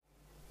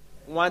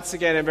Once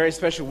again, a very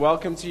special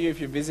welcome to you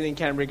if you're visiting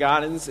Canterbury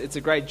Gardens. It's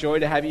a great joy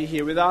to have you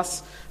here with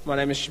us. My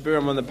name is Shabir,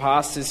 I'm one of the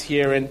pastors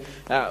here, and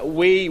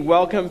we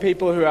welcome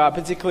people who are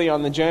particularly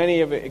on the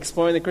journey of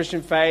exploring the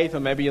Christian faith,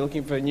 or maybe you're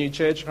looking for a new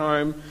church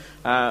home,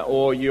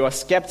 or you are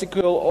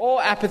skeptical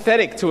or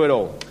apathetic to it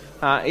all.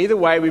 Either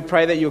way, we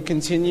pray that you'll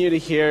continue to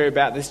hear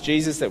about this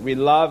Jesus that we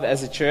love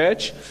as a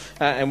church,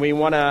 and we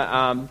want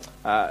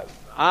to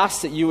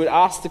ask that you would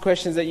ask the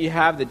questions that you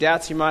have, the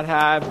doubts you might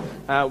have,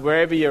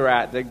 wherever you're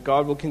at, that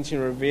God will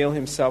continue to reveal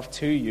himself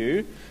to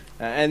you.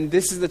 And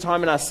this is the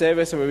time in our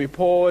service where we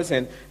pause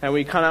and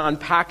we kind of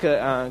unpack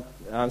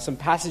some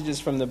passages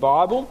from the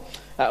Bible.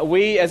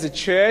 We as a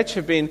church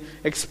have been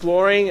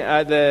exploring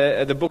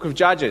the book of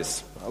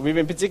Judges. We've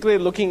been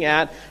particularly looking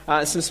at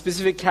some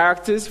specific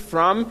characters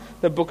from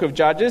the book of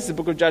Judges. The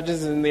book of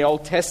Judges is in the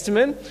Old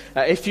Testament.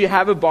 If you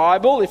have a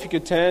Bible, if you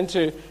could turn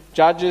to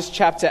Judges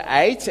chapter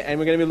 8, and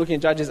we're going to be looking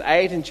at Judges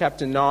 8 and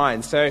chapter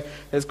 9. So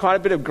there's quite a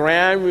bit of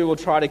ground we will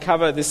try to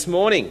cover this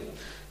morning.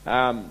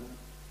 Now,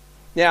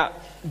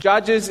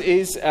 Judges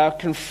is a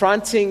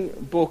confronting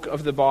book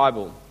of the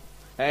Bible.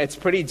 It's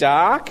pretty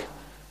dark,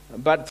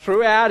 but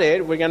throughout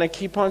it, we're going to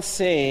keep on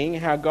seeing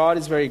how God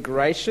is very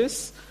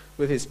gracious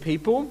with his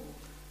people,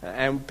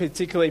 and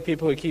particularly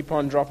people who keep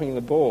on dropping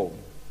the ball.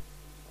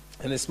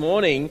 And this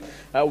morning,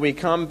 we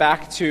come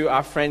back to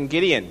our friend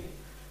Gideon.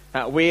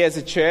 We as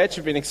a church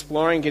have been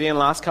exploring Gideon the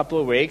last couple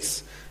of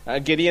weeks.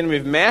 Gideon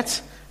we've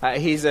met.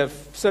 He's a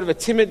sort of a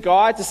timid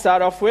guy to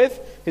start off with.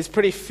 He's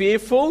pretty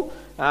fearful.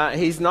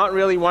 He's not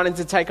really wanting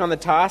to take on the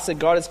task that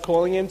God is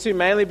calling him to,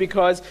 mainly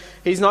because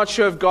he's not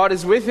sure if God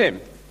is with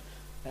him.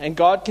 And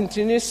God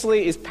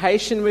continuously is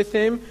patient with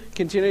him,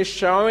 continues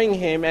showing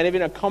him and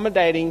even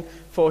accommodating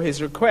for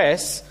his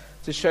requests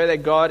to show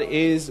that God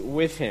is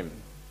with him.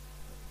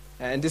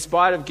 And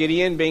despite of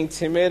Gideon being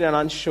timid and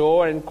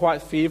unsure and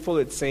quite fearful,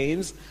 it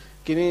seems,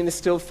 Gideon is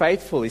still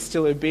faithful. He's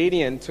still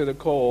obedient to the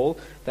call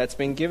that's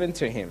been given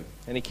to him.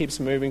 And he keeps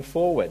moving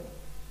forward.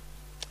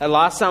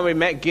 Last time we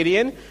met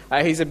Gideon,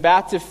 he's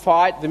about to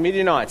fight the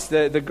Midianites,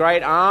 the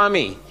great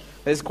army.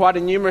 There's quite a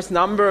numerous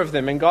number of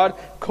them. And God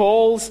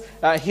calls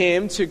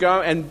him to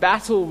go and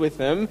battle with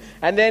them.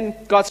 And then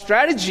God's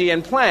strategy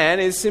and plan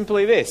is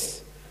simply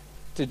this: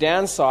 to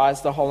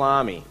downsize the whole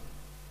army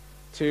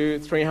to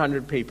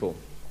 300 people.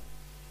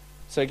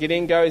 So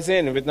Gideon goes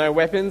in with no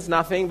weapons,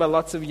 nothing but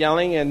lots of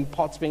yelling and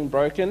pots being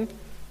broken,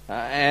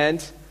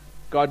 and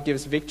God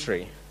gives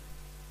victory.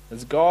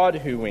 It's God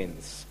who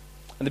wins.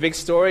 And the big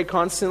story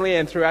constantly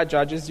and throughout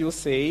Judges, you'll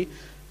see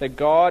that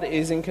God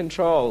is in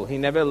control. He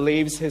never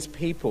leaves his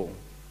people.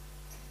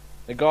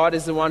 That God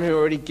is the one who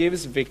already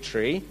gives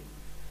victory.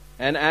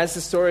 And as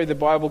the story of the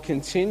Bible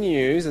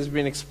continues, as we've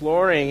been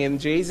exploring in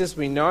Jesus,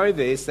 we know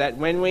this, that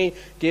when we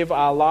give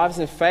our lives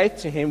in faith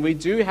to him, we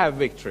do have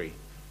victory.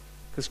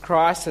 Because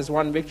Christ has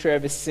won victory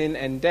over sin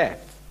and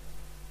death.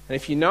 And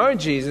if you know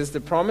Jesus,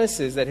 the promise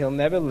is that he'll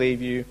never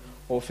leave you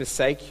or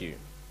forsake you.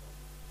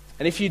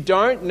 And if you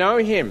don't know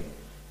him,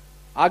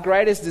 our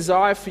greatest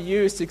desire for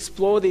you is to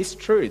explore these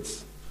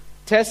truths.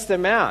 Test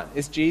them out.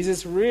 Is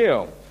Jesus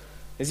real?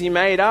 Is he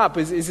made up?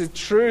 Is it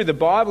true? The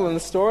Bible and the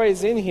story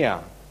is in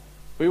here.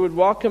 We would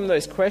welcome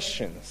those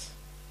questions.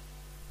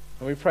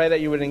 And we pray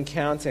that you would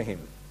encounter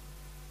him.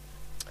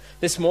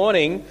 This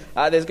morning,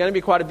 there's going to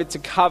be quite a bit to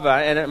cover,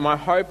 and my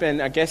hope,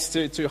 and I guess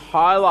to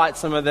highlight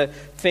some of the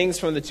things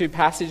from the two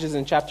passages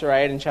in chapter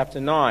 8 and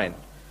chapter 9.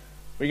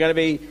 We're going to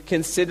be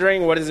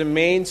considering what does it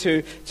mean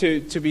to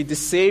be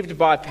deceived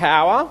by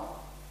power.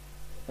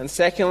 And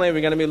secondly,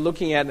 we're going to be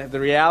looking at the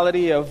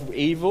reality of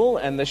evil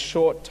and the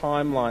short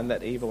timeline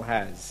that evil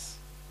has.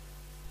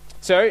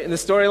 So, in the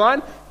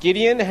storyline,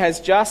 Gideon has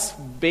just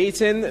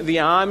beaten the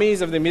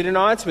armies of the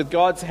Midianites with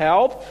God's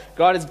help.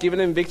 God has given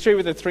him victory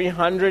with the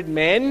 300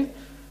 men.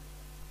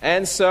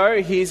 And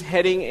so he's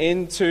heading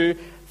in to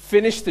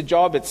finish the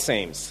job, it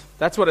seems.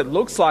 That's what it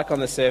looks like on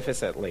the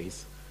surface, at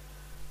least.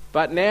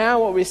 But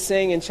now what we're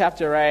seeing in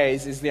chapter 8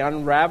 is the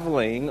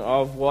unraveling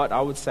of what I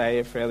would say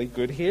a fairly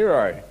good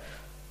hero.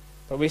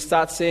 But we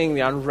start seeing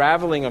the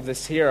unraveling of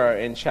this hero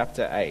in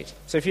chapter 8.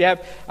 So if you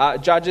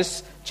have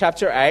Judges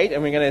chapter 8,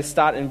 and we're going to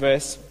start in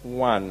verse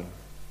 1.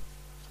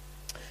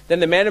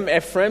 Then the men of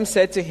Ephraim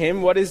said to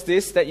him, "What is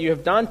this that you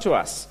have done to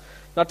us?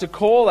 Not to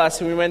call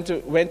us when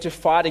we went to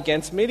fight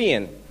against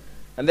Midian."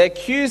 And they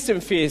accused him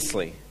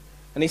fiercely.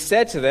 And he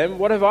said to them,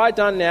 "What have I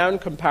done now in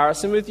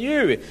comparison with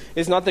you?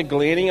 Is not the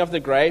gleaning of the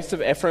grapes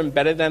of Ephraim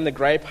better than the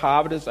grape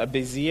harvest of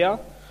Bezer?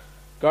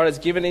 God has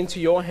given into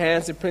your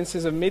hands the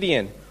princes of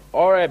Midian,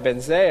 Oreb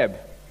and Zeeb.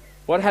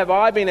 What have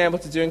I been able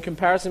to do in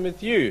comparison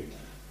with you?"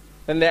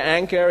 Then their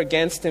anger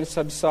against him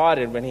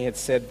subsided when he had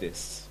said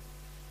this.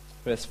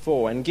 Verse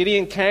 4, And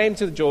Gideon came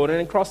to the Jordan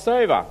and crossed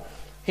over,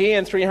 he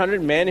and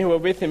 300 men who were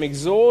with him,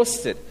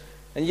 exhausted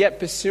and yet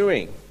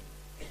pursuing.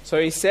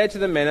 So he said to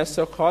the men of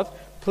Succoth,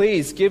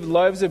 "Please give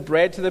loaves of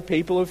bread to the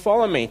people who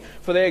follow me,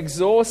 for they are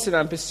exhausted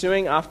and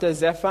pursuing after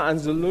Zephyr and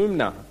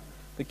Zalmunna,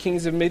 the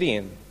kings of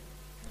Midian."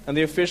 And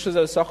the officials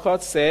of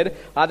Succoth said,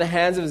 "Are the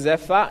hands of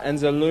Zephyr and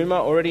Zalmunna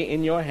already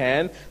in your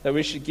hand, that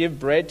we should give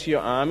bread to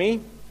your army?"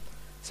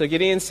 So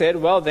Gideon said,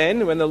 "Well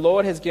then, when the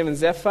Lord has given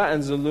Zephyr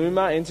and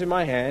Zalmunna into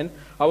my hand,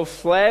 I will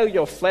flail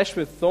your flesh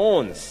with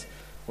thorns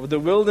of the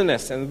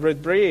wilderness and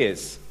with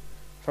briars."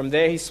 From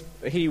there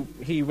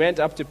he went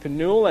up to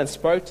Penuel and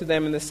spoke to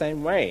them in the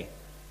same way.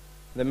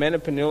 The men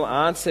of Penuel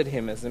answered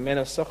him as the men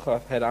of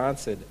Succoth had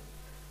answered.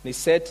 And he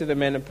said to the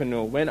men of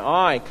Penuel, "When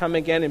I come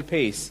again in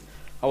peace,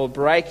 I will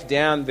break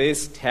down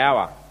this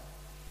tower."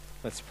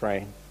 Let's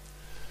pray.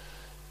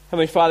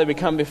 Heavenly Father, we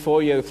come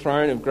before your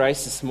throne of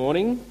grace this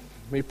morning.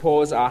 We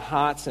pause our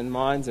hearts and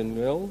minds and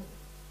will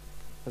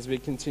as we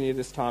continue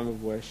this time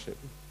of worship.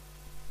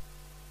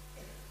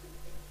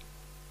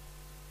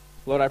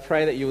 Lord, I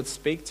pray that you would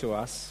speak to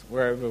us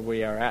wherever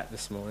we are at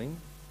this morning,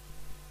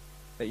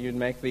 that you would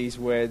make these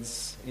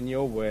words in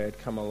your word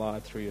come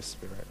alive through your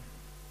Spirit.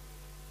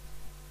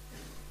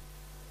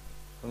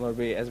 And Lord,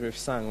 as we've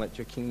sung, let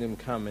your kingdom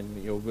come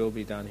and your will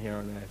be done here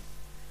on earth,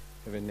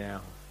 even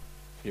now,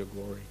 for your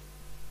glory,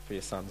 for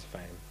your Son's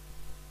fame.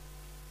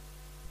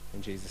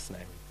 In Jesus'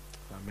 name.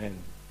 Amen.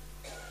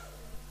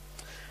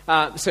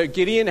 So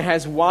Gideon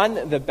has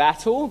won the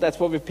battle. That's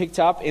what we've picked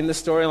up in the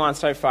storyline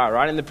so far,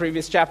 right? In the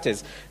previous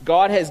chapters.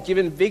 God has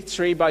given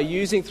victory by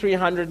using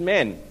 300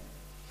 men.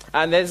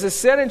 And there's a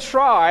certain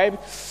tribe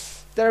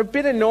that are a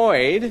bit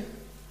annoyed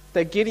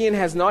that Gideon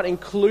has not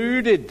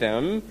included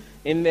them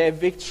in their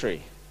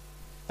victory.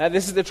 Now,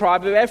 this is the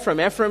tribe of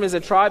Ephraim. Ephraim is a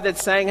tribe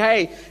that's saying,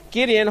 "Hey,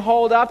 Gideon,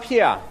 hold up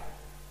here.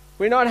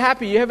 We're not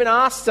happy. You haven't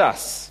asked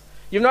us.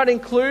 You've not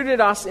included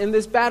us in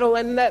this battle,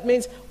 and that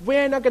means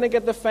we're not going to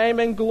get the fame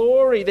and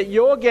glory that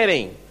you're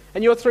getting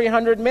and your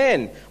 300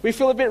 men. We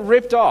feel a bit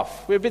ripped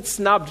off. We're a bit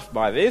snubbed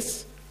by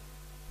this."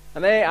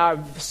 And they are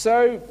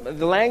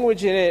the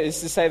language in it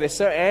is to say they're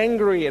so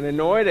angry and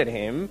annoyed at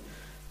him,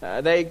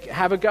 they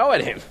have a go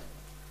at him.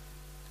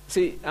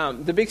 See,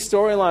 the big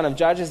storyline of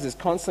Judges is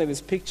constantly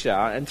this picture,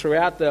 and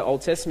throughout the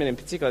Old Testament in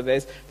particular,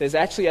 there's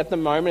actually at the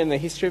moment in the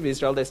history of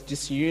Israel, there's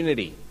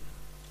disunity.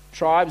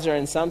 Tribes are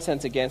in some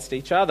sense against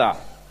each other.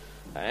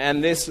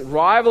 And this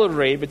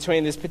rivalry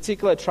between this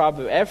particular tribe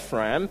of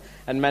Ephraim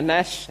and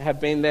Manasseh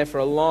have been there for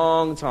a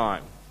long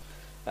time.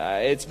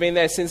 It's been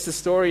there since the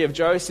story of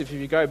Joseph. If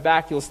you go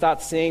back, you'll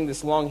start seeing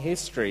this long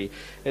history.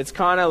 It's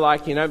kind of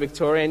like,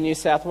 Victoria and New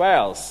South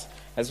Wales.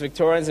 As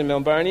Victorians and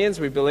Melburnians,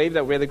 we believe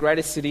that we're the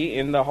greatest city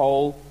in the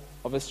whole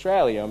of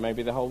Australia, or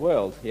maybe the whole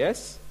world.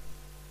 Yes?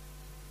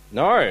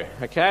 No?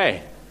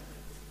 Okay.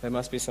 There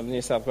must be some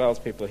New South Wales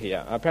people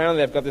here. Apparently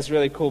they've got this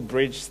really cool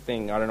bridge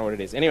thing. I don't know what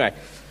it is. Anyway.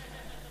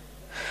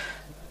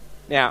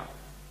 Now,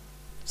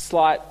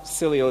 slight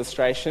silly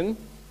illustration.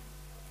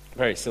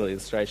 Very silly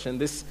illustration.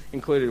 This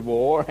included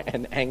war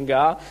and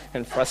anger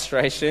and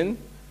frustration.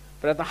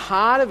 But at the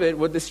heart of it,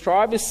 what this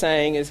tribe is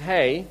saying is,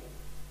 hey,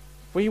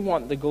 we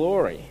want the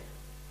glory.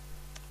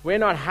 We're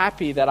not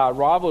happy that our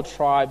rival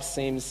tribe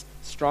seems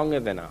stronger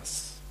than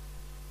us.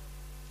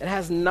 It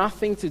has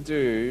nothing to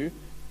do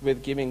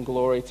with giving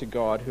glory to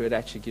God who had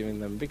actually given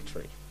them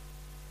victory.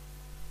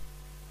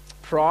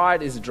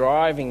 Pride is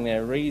driving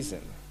their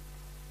reason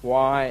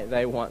why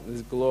they want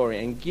this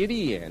glory. And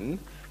Gideon,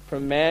 from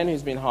a man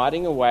who's been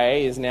hiding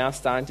away, is now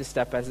starting to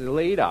step as a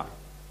leader.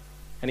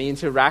 And he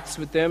interacts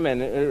with them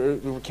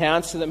and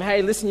recounts to them,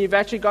 "Hey, listen, you've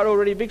actually got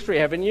already victory,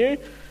 haven't you?"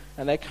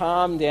 And they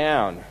calm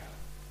down.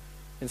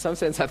 In some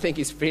sense, I think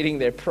he's feeding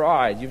their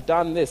pride. "You've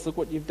done this, look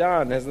what you've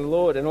done as the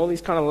Lord," and all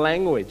these kind of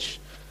language.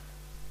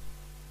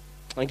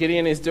 And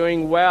Gideon is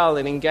doing well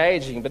and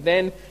engaging. But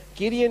then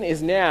Gideon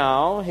is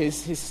now,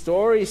 his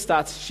story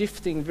starts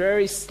shifting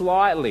very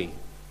slightly.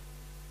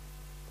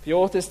 The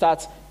author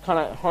starts kind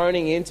of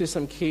honing into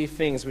some key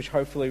things, which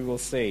hopefully we'll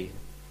see.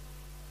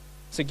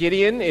 So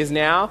Gideon is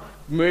now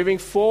moving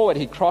forward.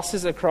 He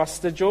crosses across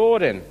the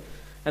Jordan.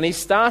 And he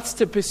starts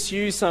to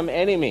pursue some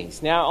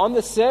enemies. Now, on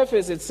the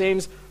surface, it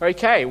seems,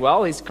 okay,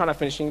 well, he's kind of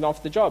finishing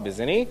off the job,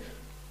 isn't he?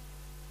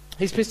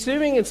 He's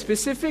pursuing it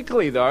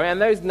specifically, though,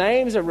 and those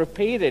names are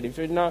repeated.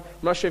 I'm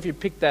not sure if you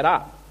picked that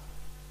up.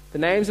 The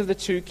names of the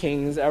two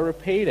kings are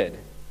repeated.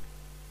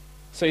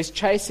 So he's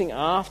chasing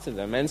after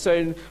them. And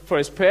so for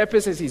his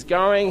purpose, as he's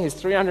going, his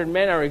 300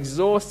 men are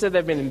exhausted.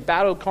 They've been in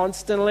battle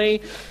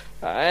constantly.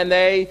 And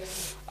they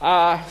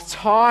are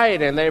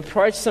tired. And they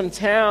approach some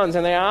towns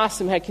and they ask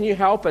them, "Hey, can you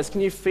help us?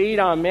 Can you feed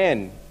our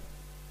men?"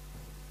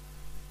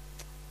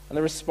 And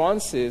the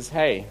response is,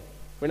 "Hey,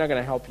 we're not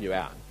going to help you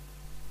out."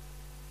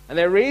 And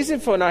their reason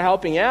for not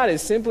helping out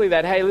is simply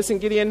that, "Hey, listen,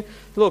 Gideon,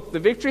 look, the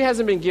victory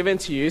hasn't been given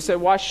to you, so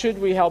why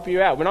should we help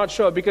you out? We're not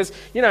sure because,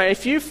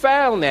 if you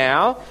fail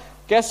now,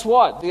 guess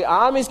what? The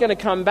army's going to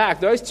come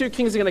back. Those two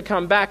kings are going to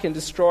come back and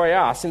destroy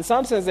us." In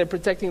some sense, they're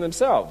protecting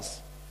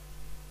themselves.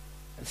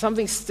 And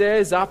something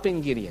stirs up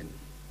in Gideon.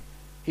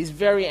 He's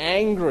very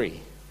angry.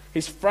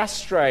 He's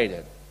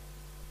frustrated.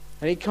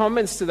 And he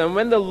comments to them,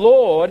 "When the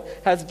Lord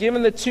has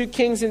given the two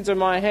kings into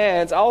my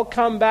hands, I'll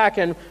come back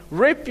and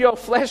rip your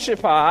flesh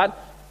apart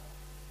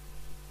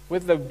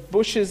with the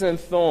bushes and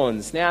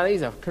thorns." Now,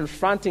 these are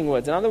confronting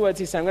words. In other words,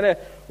 he's saying, "I'm going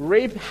to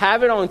reap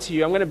havoc onto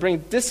you. I'm going to bring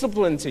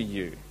discipline to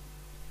you."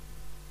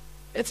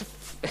 It's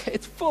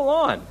full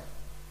on.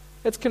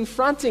 It's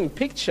confronting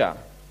picture.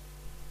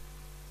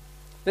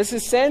 There's a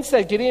sense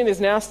that Gideon is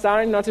now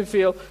starting not to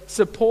feel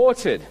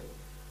supported.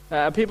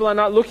 People are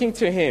not looking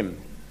to him.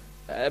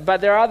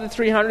 But there are the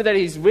 300 that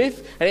he's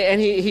with,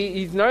 and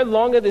he's no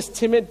longer this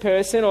timid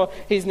person, or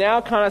he's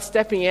now kind of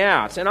stepping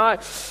out. And I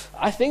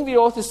think the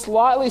author's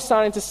slightly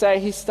starting to say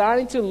he's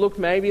starting to look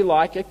maybe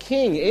like a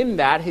king in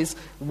that his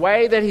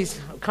way that he's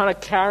kind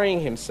of carrying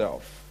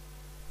himself.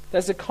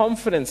 There's a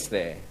confidence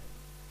there.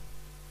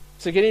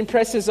 So Gideon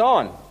presses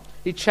on.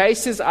 He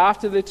chases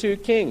after the two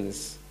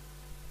kings.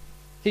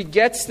 He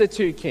gets the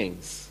two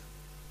kings.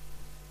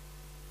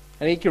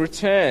 And he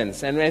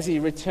returns. And as he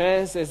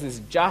returns, there's this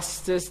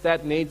justice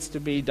that needs to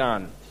be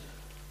done.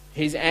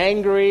 He's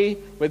angry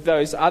with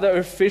those other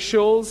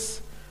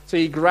officials. So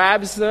he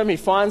grabs them. He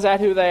finds out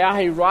who they are.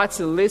 He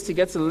writes a list. He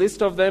gets a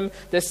list of them.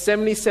 There's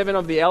 77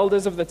 of the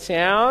elders of the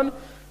town.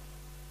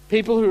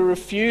 People who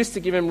refuse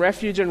to give him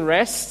refuge and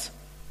rest.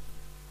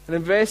 And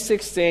in verse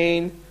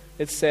 16,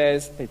 it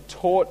says, they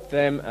taught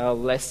them a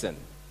lesson.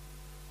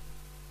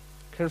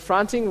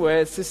 Confronting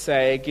words to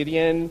say,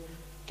 Gideon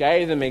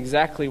gave them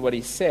exactly what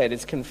he said.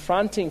 It's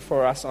confronting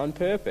for us on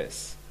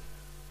purpose.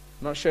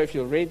 I'm not sure if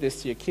you'll read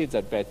this to your kids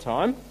at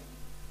bedtime,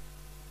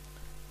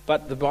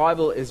 but the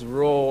Bible is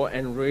raw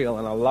and real,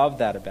 and I love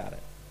that about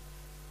it.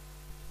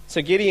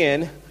 So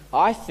Gideon,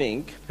 I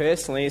think,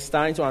 personally, is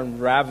starting to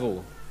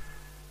unravel.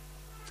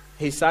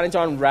 He's starting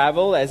to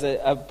unravel as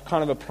a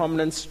kind of a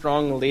prominent,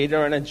 strong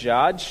leader and a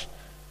judge.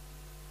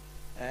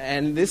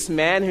 And this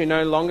man who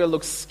no longer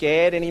looks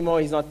scared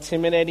anymore, he's not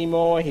timid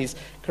anymore, he's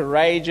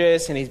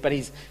courageous, but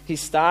he's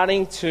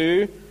starting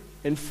to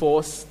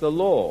enforce the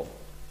law.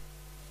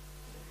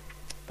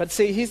 But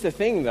see, here's the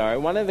thing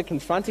though, one of the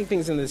confronting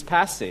things in this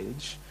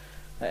passage,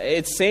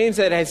 it seems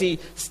that as he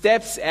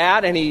steps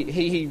out and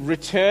he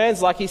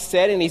returns, like he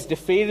said, and he's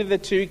defeated the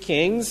two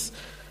kings,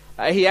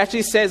 he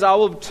actually says, I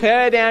will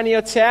tear down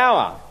your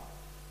tower.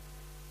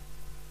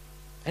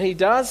 And he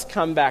does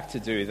come back to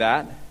do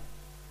that.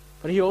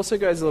 But he also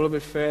goes a little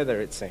bit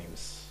further, it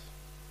seems.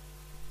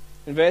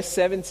 In verse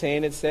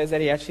 17, it says that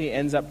he actually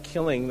ends up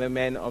killing the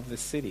men of the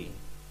city.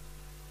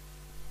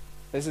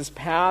 There's this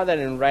power that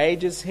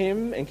enrages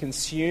him and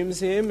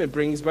consumes him. It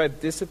brings both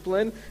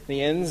discipline, and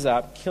he ends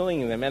up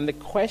killing them. And the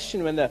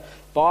question, when the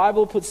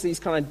Bible puts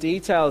these kind of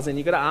details in,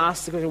 you've got to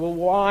ask the question, well,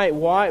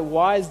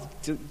 why is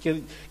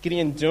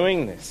Gideon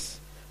doing this?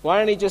 Why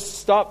don't he just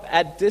stop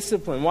at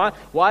discipline?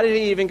 Why did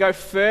he even go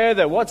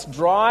further? What's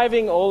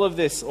driving all of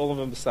this all of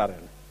a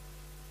sudden?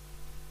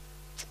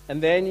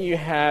 And then you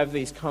have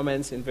these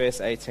comments in verse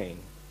 18.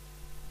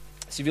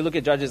 So if you look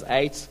at Judges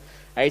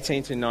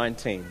 8:18 to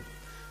 19.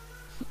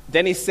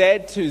 Then he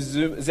said to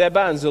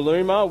Zebah and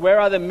Zalmunna, where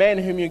are the men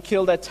whom you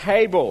killed at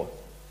Tabor?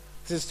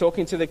 This is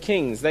talking to the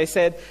kings. They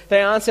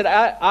answered,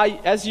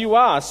 as you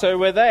are, so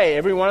were they.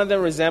 Every one of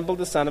them resembled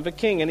the son of a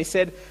king. And he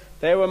said,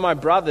 they were my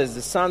brothers,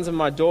 the sons of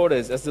my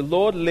daughters. As the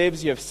Lord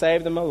lives, you have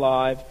saved them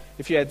alive.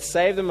 If you had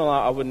saved them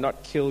alive, I would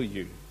not kill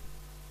you.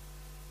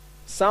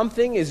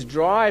 Something is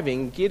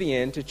driving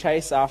Gideon to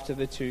chase after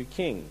the two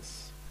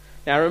kings.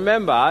 Now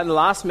remember, the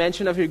last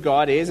mention of who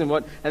God is and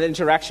the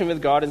interaction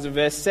with God is in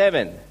verse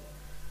 7.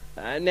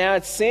 Now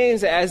it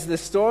seems as the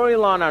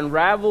storyline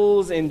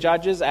unravels in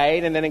Judges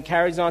 8 and then it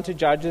carries on to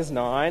Judges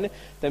 9,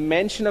 the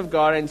mention of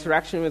God and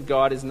interaction with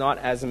God is not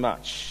as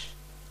much.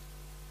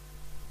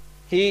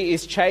 He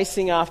is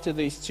chasing after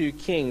these two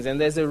kings, and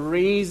there's a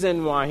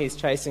reason why he's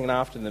chasing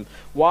after them,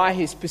 why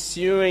he's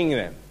pursuing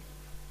them,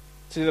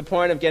 to the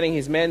point of getting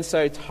his men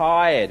so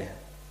tired.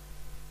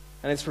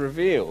 And it's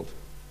revealed.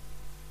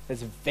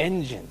 There's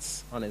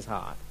vengeance on his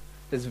heart.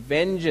 There's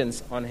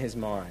vengeance on his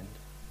mind.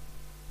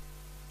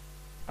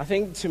 I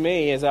think to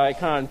me, as I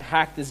kind of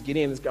unpack this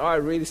Gideon, this guy I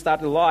really start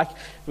to like,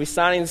 we're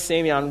starting to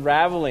see the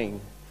unraveling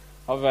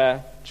of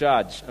a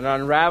judge, an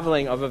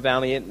unraveling of a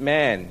valiant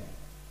man.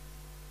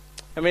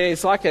 I mean,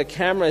 it's like a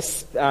camera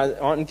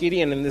on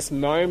Gideon in this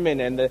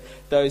moment, and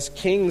those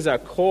kings are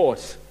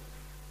caught.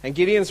 And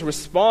Gideon's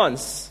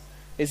response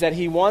is that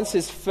he wants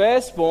his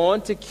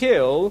firstborn to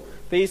kill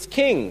these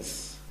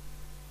kings.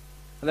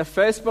 And the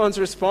firstborn's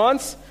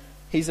response,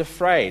 he's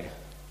afraid.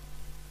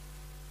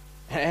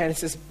 And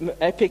it's this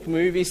epic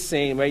movie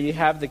scene where you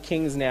have the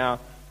kings now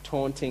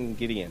taunting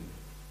Gideon.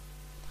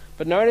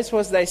 But notice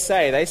what they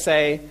say. They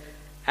say,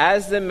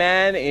 as the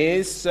man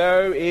is,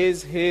 so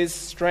is his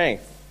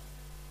strength.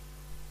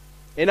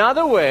 In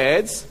other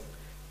words,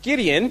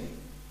 Gideon,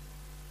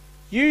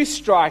 you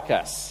strike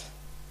us.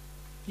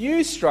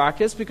 You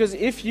strike us because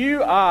if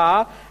you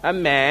are a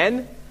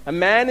man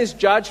is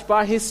judged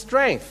by his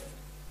strength.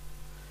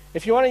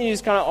 If you want to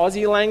use kind of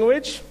Aussie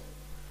language,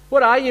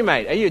 what are you,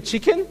 mate? Are you a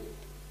chicken?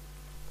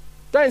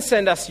 Don't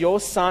send us your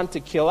son to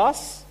kill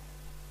us.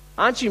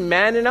 Aren't you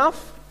man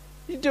enough?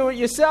 You do it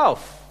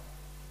yourself.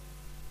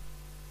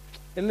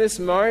 In this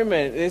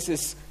moment, there's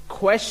this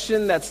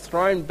question that's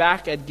thrown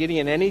back at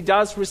Gideon, and he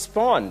does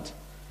respond.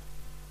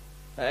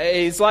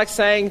 He's like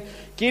saying,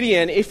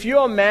 Gideon, if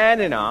you're man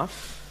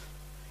enough,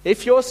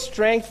 if your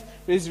strength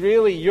is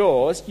really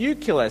yours, you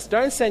kill us.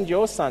 Don't send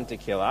your son to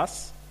kill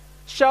us.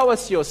 Show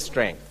us your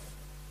strength.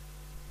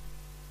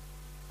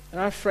 And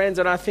our friends,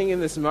 and I think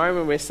in this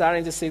moment we're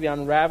starting to see the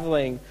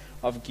unraveling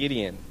of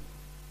Gideon.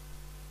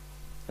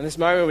 In this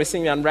moment we're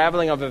seeing the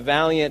unraveling of a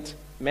valiant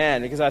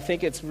man, because I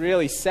think it's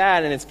really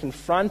sad and it's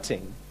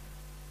confronting.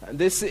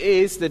 This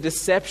is the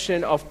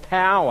deception of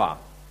power.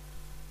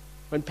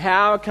 When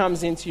power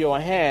comes into your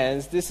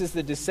hands, this is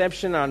the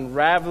deception,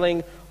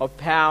 unraveling of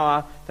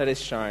power that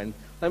is shown.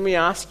 Let me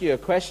ask you a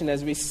question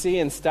as we see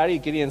and study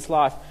Gideon's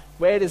life.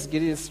 Where does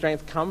Gideon's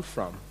strength come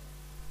from?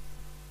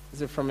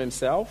 Is it from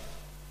himself?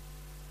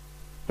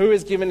 Who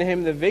has given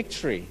him the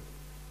victory?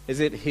 Is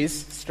it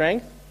his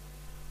strength?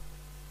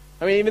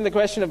 I mean, even the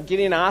question of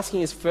Gideon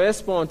asking his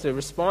firstborn to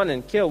respond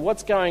and kill,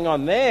 what's going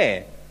on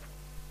there?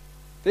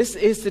 This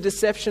is the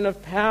deception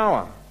of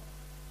power.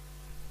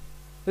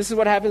 This is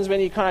what happens when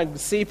you kind of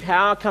see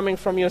power coming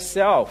from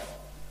yourself.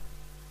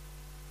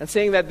 And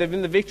seeing that the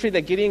victory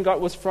that Gideon got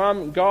was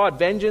from God.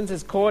 Vengeance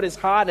has caught his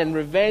heart and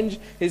revenge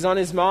is on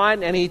his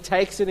mind, and he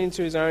takes it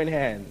into his own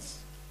hands.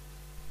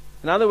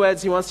 In other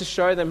words, he wants to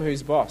show them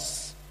who's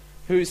boss,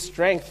 who's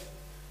strength,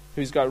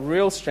 who's got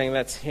real strength,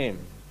 that's him.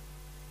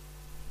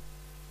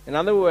 In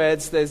other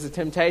words, there's a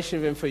temptation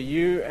of him for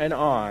you and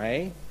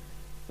I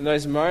in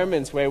those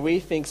moments where we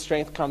think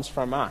strength comes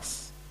from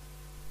us.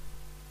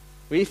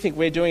 We think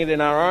we're doing it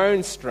in our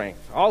own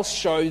strength. I'll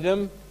show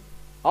them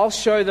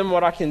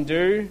what I can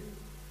do.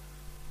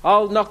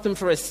 I'll knock them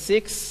for a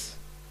 6.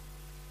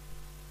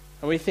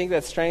 And we think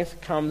that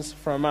strength comes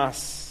from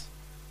us.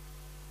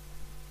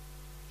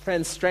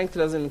 Friends, strength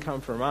doesn't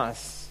come from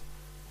us.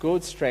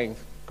 Good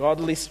strength,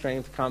 godly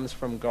strength comes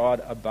from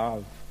God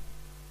above.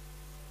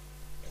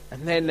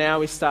 And then now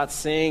we start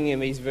seeing in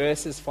these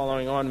verses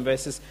following on,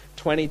 verses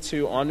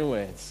 22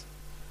 onwards,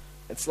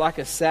 it's like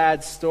a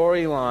sad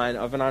storyline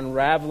of an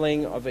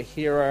unraveling of a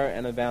hero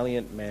and a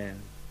valiant man.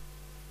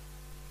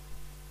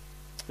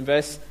 In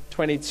verse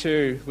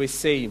 22, we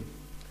see,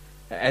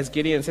 as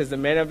Gideon says, the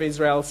men of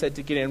Israel said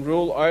to Gideon,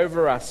 "Rule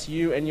over us,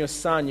 you and your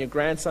son, your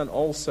grandson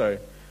also,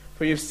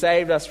 for you've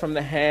saved us from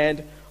the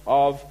hand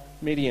of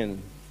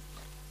Midian."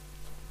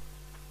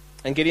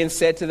 And Gideon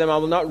said to them, "I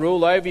will not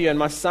rule over you, and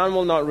my son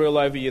will not rule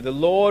over you. The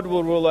Lord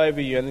will rule over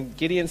you." And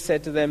Gideon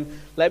said to them,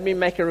 "Let me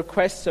make a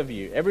request of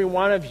you, every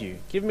one of you.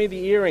 Give me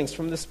the earrings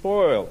from the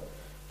spoil."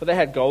 For they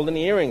had golden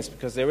earrings,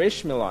 because they were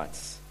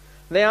Ishmaelites.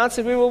 And they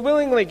answered, "We will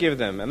willingly give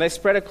them." And they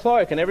spread a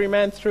cloak, and every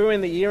man threw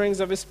in the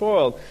earrings of his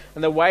spoil.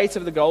 And the weight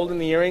of the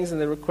golden earrings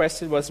and the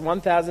requested was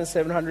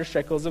 1,700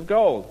 shekels of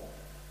gold,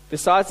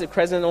 besides the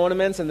crescent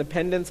ornaments and the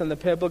pendants and the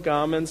purple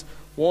garments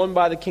worn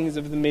by the kings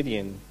of the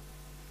Midian,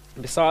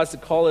 besides the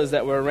collars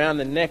that were around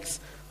the necks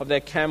of their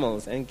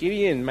camels. And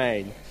Gideon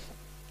made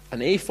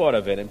an ephod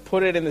of it and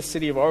put it in the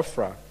city of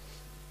Ophrah.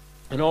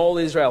 And all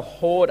Israel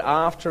whored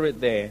after it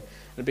there,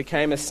 and it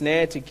became a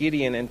snare to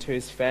Gideon and to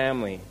his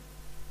family.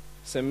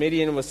 So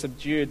Midian was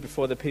subdued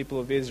before the people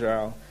of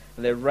Israel,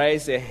 and they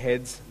raised their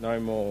heads no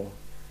more.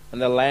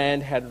 And the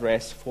land had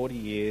rest 40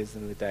 years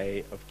in the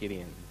day of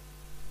Gideon.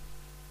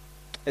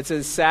 It's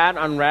a sad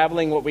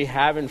unraveling what we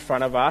have in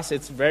front of us.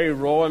 It's very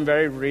raw and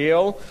very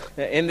real.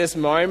 In this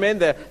moment,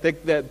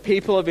 the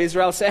people of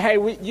Israel say,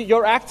 "Hey,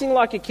 you're acting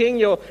like a king.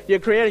 You're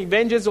creating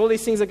vengeance. All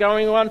these things are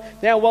going on.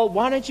 Now, well,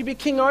 why don't you be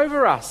king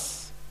over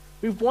us?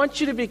 We want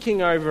you to be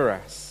king over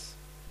us."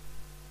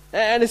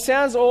 And it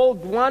sounds all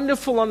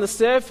wonderful on the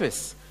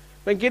surface.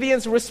 When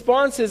Gideon's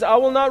response is, "I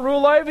will not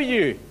rule over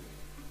you,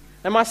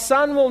 and my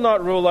son will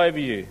not rule over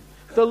you.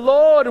 The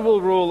Lord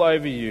will rule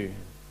over you."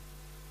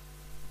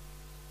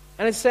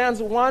 And it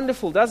sounds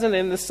wonderful, doesn't it,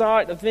 in the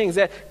sight of things,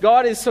 that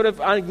God is sort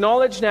of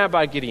acknowledged now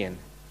by Gideon.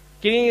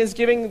 Gideon is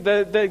giving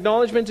the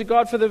acknowledgement to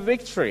God for the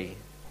victory.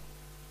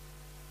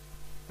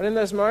 But in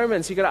those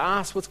moments, you've got to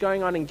ask what's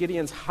going on in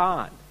Gideon's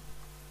heart.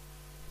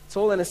 It's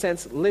all, in a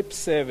sense, lip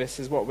service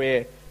is what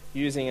we're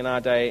using in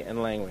our day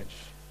and language.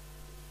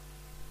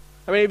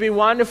 I mean, it'd be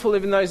wonderful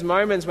if in those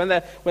moments when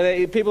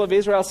the people of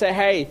Israel say,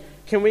 "Hey,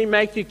 can we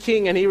make you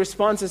king?" And he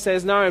responds and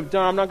says, No,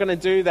 I'm not going to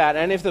do that.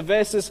 And if the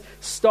verses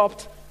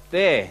stopped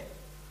there,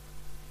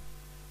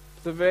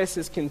 the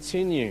verses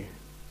continue.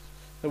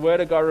 The Word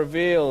of God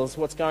reveals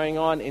what's going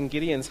on in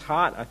Gideon's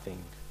heart, I think.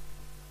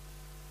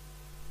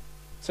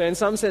 So in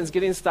some sense,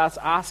 Gideon starts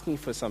asking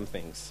for some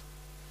things.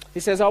 He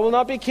says, "I will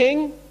not be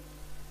king,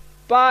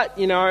 but,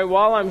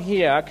 while I'm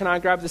here, can I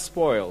grab the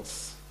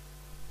spoils?"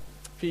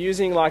 If you're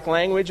using like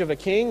language of a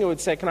king, it would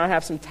say, "Can I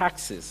have some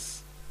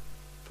taxes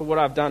for what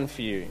I've done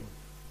for you?"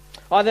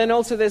 Oh, then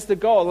also there's the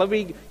gold.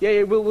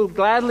 We'll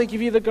gladly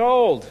give you the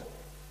gold.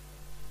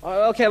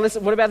 Okay,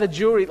 listen, what about the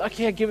jewelry?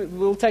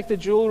 We'll take the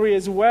jewelry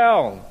as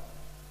well.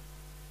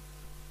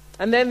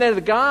 And then there are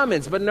the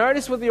garments. But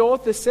notice what the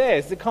author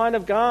says, the kind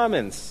of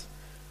garments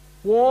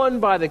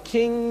worn by the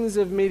kings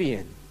of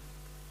Midian.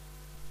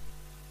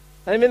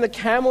 And even the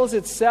camels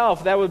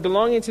itself, that were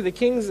belonging to the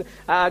kings,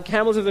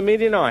 camels of the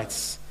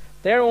Midianites,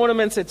 their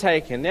ornaments are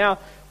taken. Now,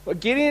 what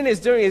Gideon is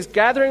doing is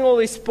gathering all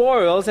these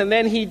spoils, and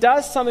then he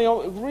does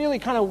something really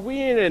kind of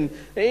weird and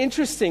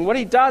interesting. What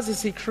he does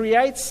is he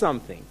creates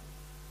something.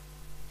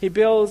 He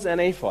builds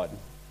an ephod.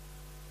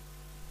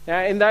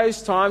 Now, in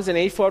those times, an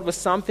ephod was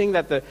something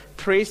that the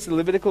priests, the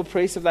Levitical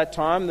priests of that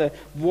time,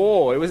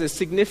 wore. It was a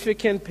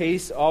significant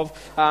piece of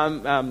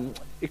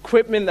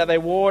equipment that they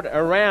wore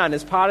around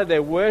as part of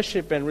their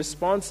worship and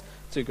response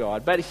to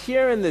God. But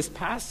here in this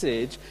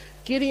passage,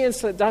 Gideon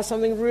does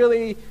something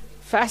really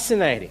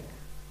fascinating.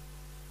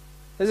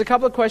 There's a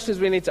couple of questions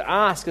we need to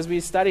ask as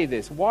we study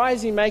this. Why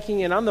is he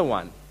making another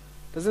one?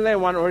 Doesn't there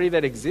one already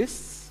that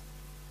exists?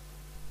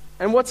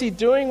 And what's he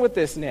doing with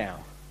this now?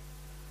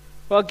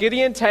 Well,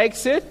 Gideon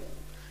takes it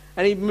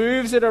and he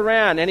moves it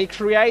around and he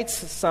creates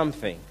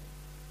something.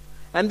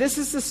 And this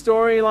is the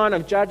storyline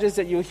of Judges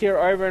that you'll hear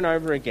over and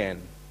over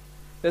again.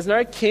 There's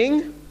no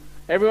king.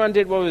 Everyone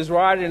did what was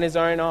right in his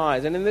own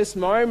eyes. And in this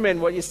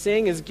moment, what you're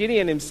seeing is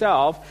Gideon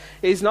himself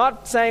is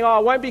not saying, I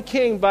won't be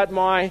king, but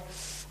my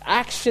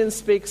actions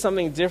speak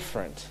something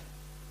different.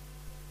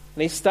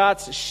 And he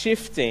starts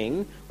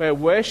shifting where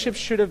worship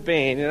should have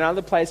been in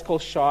another place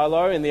called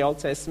Shiloh in the Old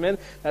Testament.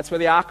 That's where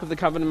the Ark of the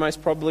Covenant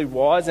most probably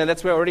was, and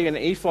that's where already an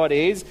ephod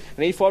is.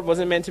 An ephod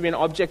wasn't meant to be an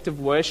object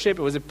of worship.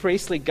 It was a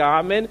priestly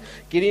garment.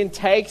 Gideon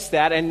takes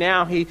that and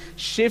now he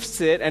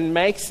shifts it and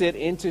makes it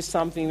into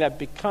something that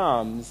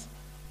becomes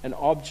an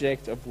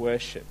object of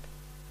worship.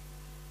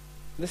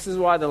 This is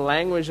why the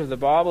language of the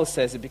Bible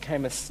says it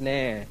became a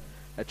snare,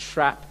 a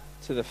trap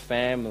to the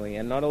family,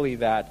 and not only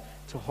that,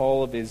 to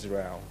whole of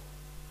Israel.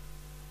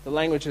 The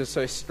language is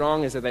so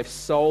strong is that they've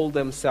sold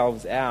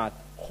themselves out,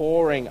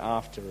 whoring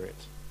after it.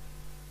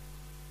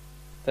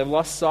 They've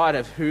lost sight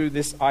of who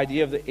this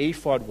idea of the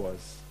ephod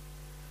was.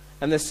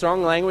 And the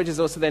strong language is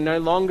also they no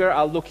longer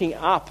are looking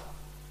up.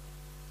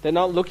 They're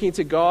not looking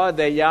to God,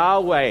 they're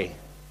Yahweh,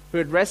 who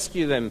would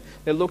rescue them.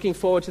 They're looking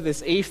forward to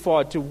this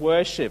ephod to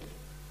worship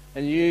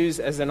and use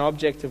as an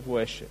object of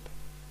worship.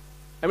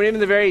 I mean, even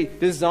the very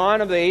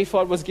design of the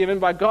ephod was given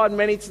by God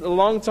a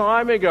long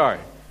time ago.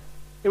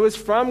 It was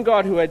from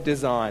God who had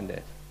designed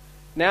it.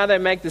 Now they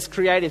make this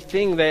created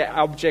thing their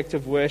object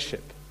of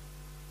worship,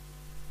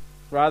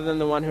 rather than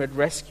the one who had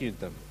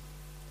rescued them.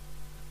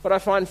 What I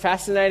find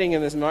fascinating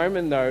in this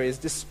moment, though, is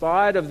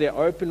despite of their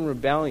open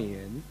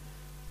rebellion,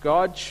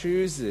 God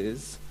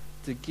chooses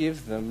to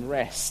give them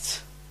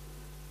rest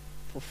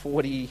for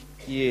 40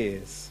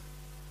 years.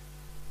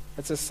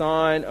 It's a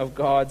sign of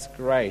God's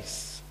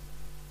grace.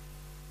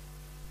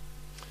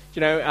 You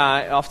know,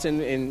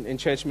 often in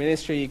church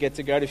ministry, you get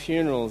to go to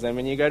funerals. And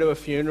when you go to a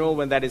funeral,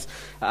 when that is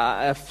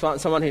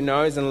someone who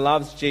knows and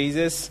loves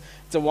Jesus,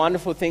 it's a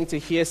wonderful thing to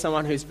hear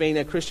someone who's been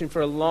a Christian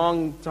for a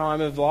long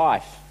time of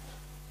life.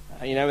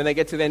 You know, when they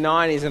get to their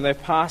 90s and they've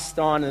passed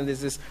on, and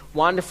there's this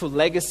wonderful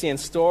legacy and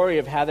story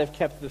of how they've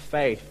kept the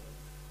faith.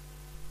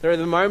 There are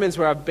the moments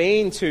where I've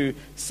been to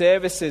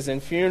services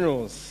and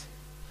funerals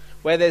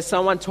where there's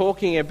someone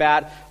talking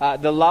about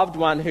the loved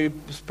one who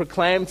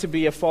proclaimed to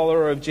be a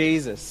follower of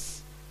Jesus.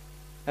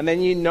 And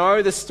then you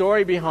know the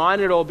story behind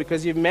it all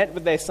because you've met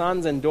with their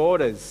sons and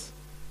daughters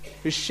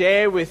who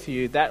share with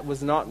you, that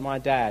was not my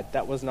dad,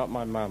 that was not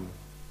my mum.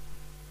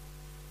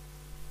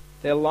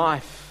 Their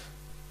life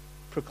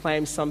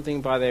proclaimed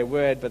something by their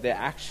word, but their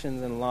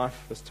actions and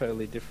life was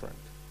totally different.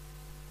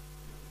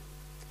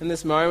 In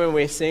this moment,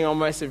 we're seeing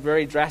almost a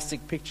very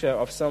drastic picture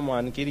of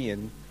someone,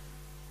 Gideon,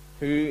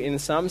 who in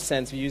some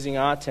sense, using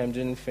our term,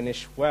 didn't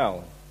finish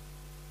well.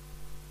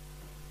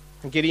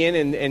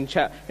 Gideon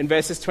in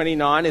verses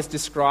 29 is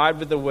described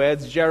with the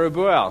words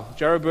Jerubbaal.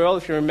 Jerubbaal,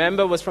 if you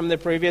remember, was from the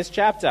previous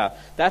chapter.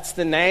 That's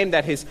the name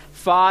that his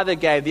father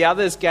gave, the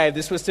others gave.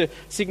 This was to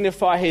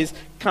signify his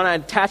kind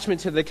of attachment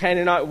to the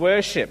Canaanite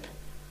worship.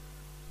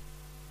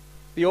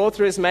 The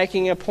author is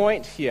making a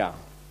point here.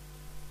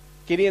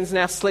 Gideon's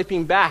now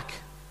slipping back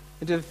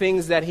into the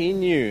things that he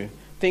knew,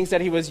 things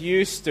that he was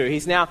used to.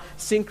 He's now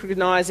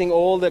synchronizing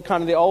all the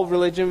kind of the old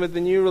religion with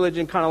the new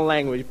religion kind of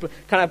language,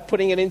 kind of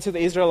putting it into the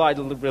Israelite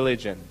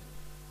religion.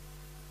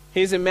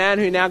 He's a man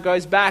who now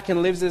goes back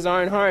and lives his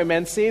own home.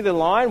 And see the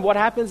line? What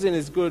happens in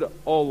his good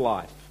old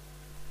life?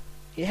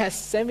 He has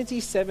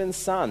 77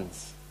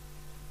 sons.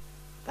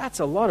 That's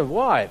a lot of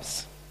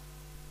wives.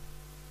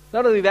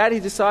 Not only that, he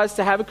decides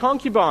to have a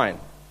concubine.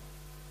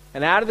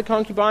 And out of the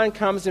concubine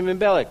comes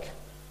Abimelech,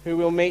 who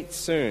we'll meet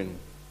soon.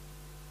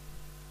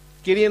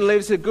 Gideon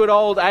lives a good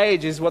old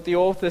age is what the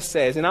author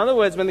says. In other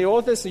words, when the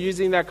authors are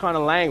using that kind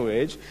of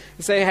language,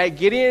 they say, hey,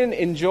 Gideon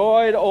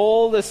enjoyed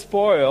all the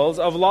spoils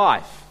of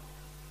life.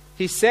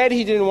 He said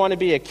he didn't want to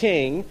be a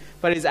king,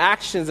 but his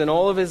actions and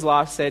all of his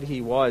life said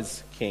he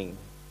was king.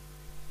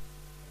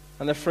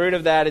 And the fruit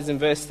of that is in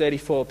verse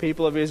 34.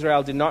 People of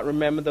Israel did not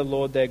remember the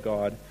Lord their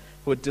God,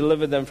 who had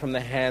delivered them from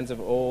the hands of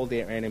all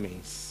their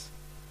enemies.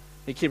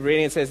 You keep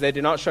reading, it says, they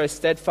did not show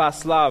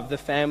steadfast love, the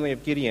family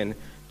of Gideon,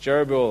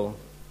 Jerubbaal.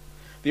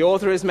 The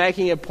author is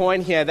making a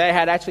point here. They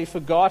had actually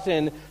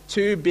forgotten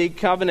two big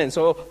covenants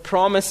or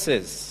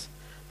promises.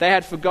 They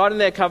had forgotten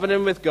their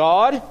covenant with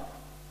God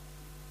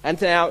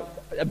and now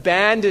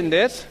abandoned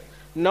it.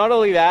 Not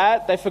only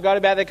that, they forgot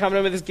about their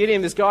covenant with this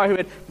Gideon, this guy who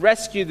had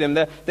rescued them.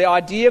 The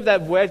idea of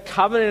that word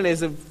covenant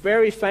is a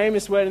very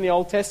famous word in the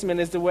Old Testament,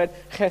 is the word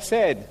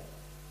chesed.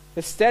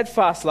 It's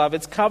steadfast love.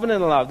 It's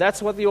covenant love.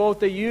 That's what the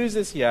author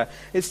uses here.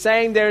 It's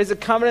saying there is a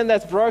covenant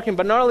that's broken,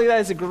 but not only that,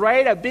 there's a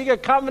greater, bigger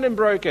covenant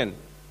broken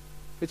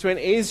between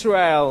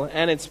Israel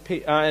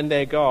and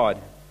their God.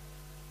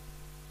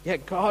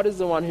 Yet God is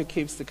the one who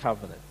keeps the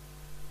covenant.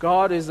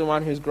 God is the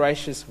one who's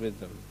gracious with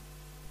them.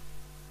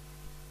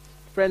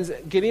 Friends,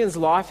 Gideon's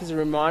life is a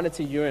reminder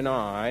to you and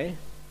I,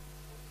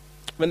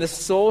 when the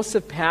source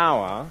of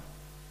power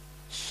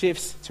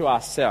shifts to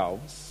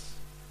ourselves,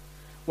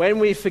 when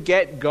we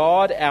forget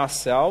God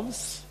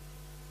ourselves,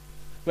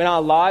 when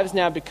our lives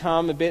now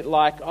become a bit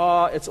like,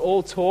 it's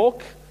all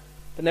talk,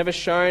 but never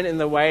shown in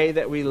the way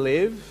that we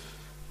live,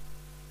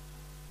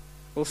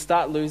 we'll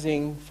start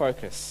losing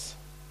focus.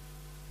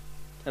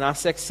 And our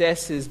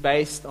success is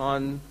based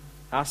on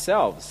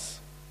ourselves.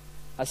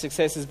 Our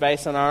success is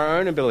based on our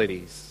own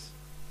abilities.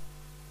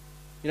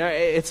 You know,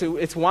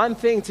 it's one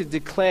thing to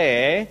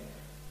declare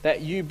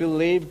that you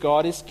believe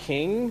God is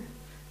king, and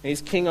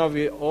He's king of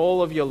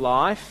all of your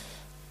life,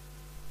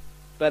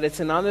 but it's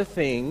another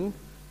thing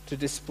to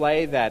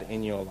display that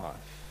in your life.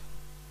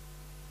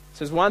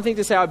 So it's one thing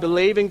to say, I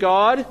believe in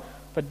God,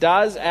 but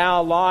does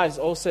our lives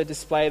also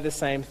display the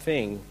same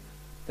thing,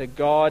 that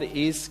God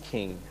is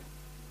king?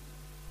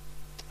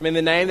 I mean,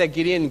 the name that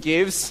Gideon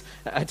gives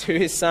to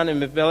his son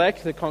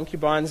Abimelech, the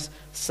concubine's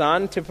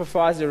son,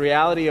 typifies the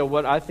reality of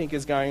what I think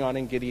is going on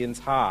in Gideon's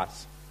heart.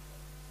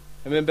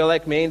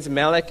 Abimelech means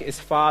Melech is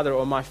father,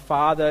 or my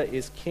father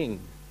is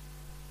king.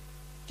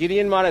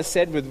 Gideon might have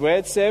said with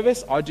word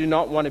service, I do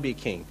not want to be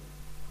king.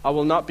 I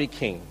will not be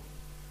king.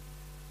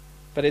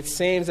 But it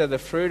seems that the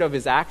fruit of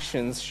his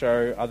actions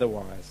show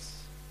otherwise.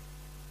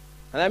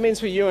 And that means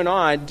for you and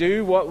I,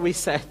 do what we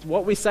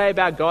say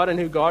about God and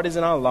who God is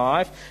in our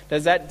life,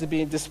 does that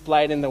be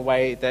displayed in the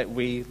way that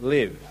we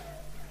live?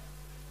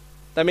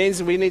 That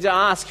means we need to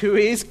ask, who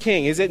is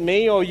king? Is it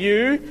me or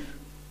you?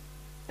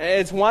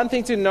 It's one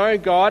thing to know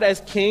God as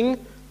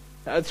king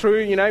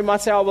through, you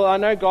might say, well, I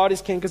know God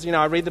is king because,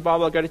 I read the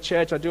Bible, I go to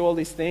church, I do all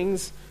these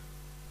things.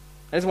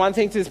 And it's one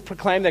thing to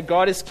proclaim that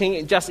God is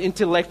king just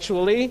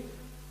intellectually,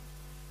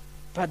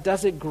 but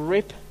does it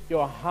grip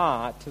your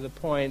heart to the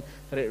point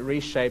that it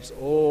reshapes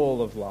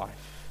all of life?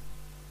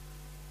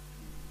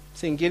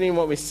 See, in Gideon,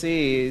 what we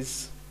see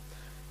is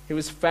he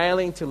was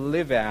failing to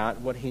live out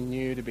what he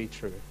knew to be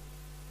true.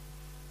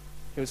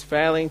 He was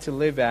failing to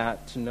live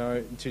out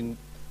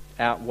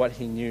out what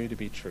he knew to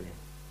be true.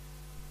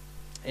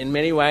 In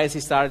many ways, he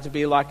started to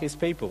be like his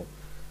people.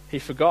 He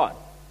forgot.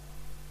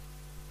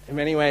 In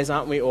many ways,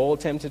 aren't we all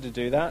tempted to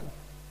do that?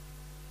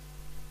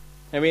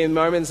 I mean, in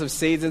moments of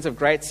seasons of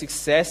great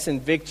success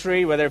and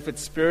victory, whether if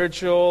it's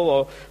spiritual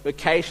or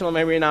vocational,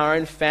 maybe in our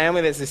own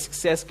family, there's a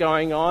success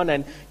going on,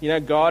 and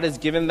God has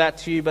given that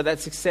to you, but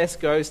that success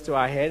goes to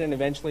our head and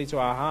eventually to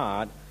our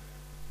heart.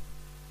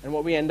 And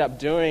what we end up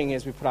doing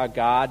is we put our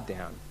guard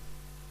down.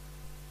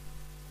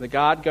 The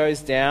guard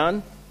goes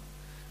down.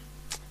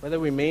 Whether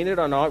we mean it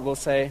or not, we'll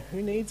say,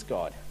 who needs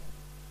God?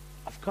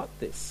 I've got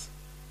this.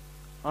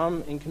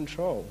 I'm in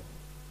control.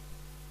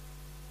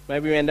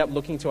 Maybe we end up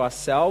looking to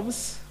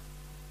ourselves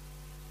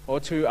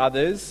or to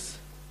others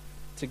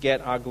to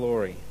get our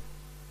glory.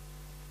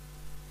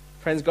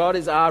 Friends, God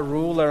is our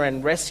ruler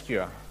and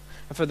rescuer.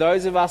 And for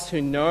those of us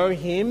who know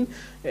Him,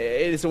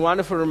 it is a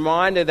wonderful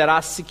reminder that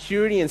our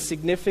security and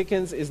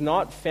significance is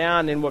not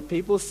found in what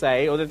people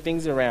say or the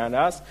things around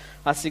us.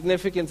 Our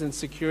significance and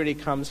security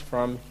comes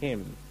from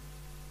Him.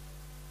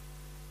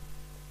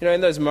 In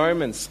those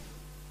moments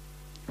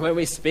when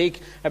we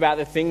speak about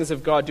the things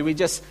of God, do we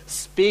just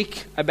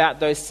speak about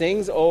those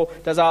things, or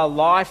does our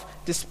life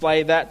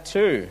display that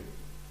too?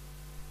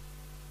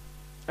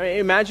 I mean,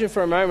 imagine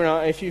for a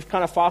moment, if you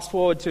kind of fast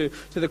forward to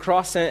the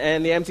cross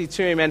and the empty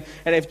tomb, and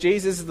if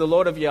Jesus is the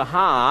Lord of your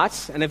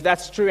heart, and if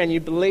that's true, and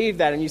you believe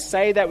that, and you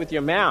say that with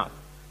your mouth.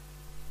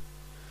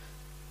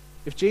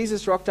 If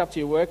Jesus rocked up to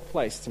your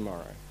workplace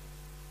tomorrow,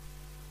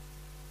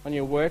 on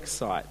your work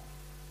site,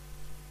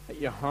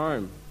 at your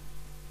home,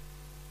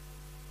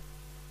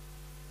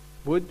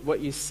 would what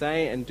you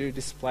say and do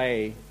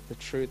display the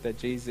truth that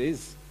Jesus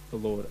is the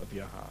Lord of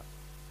your heart?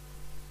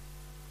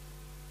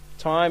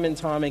 Time and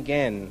time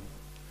again,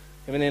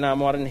 even in our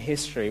modern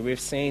history, we've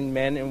seen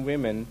men and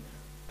women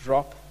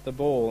drop the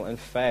ball and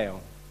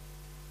fail.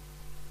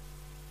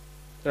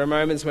 There are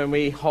moments when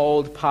we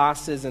hold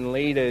pastors and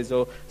leaders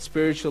or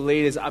spiritual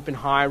leaders up in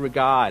high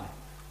regard,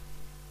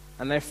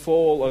 and they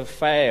fall or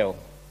fail.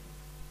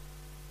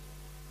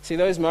 See,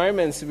 those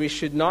moments we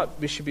should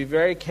be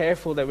very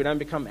careful that we don't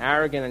become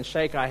arrogant and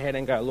shake our head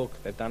and go,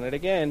 look, they've done it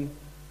again.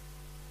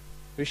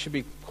 We should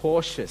be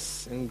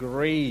cautious and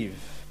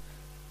grieve,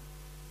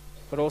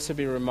 but also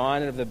be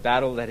reminded of the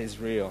battle that is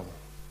real.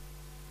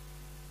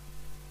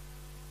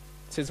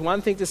 So it's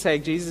one thing to say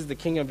Jesus is the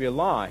King of your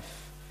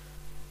life,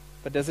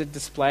 but does it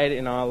display it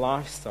in our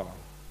lifestyle?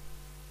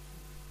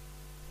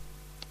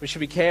 We should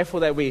be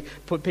careful that we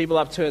put people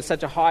up to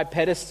such a high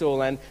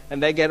pedestal and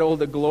they get all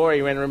the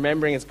glory when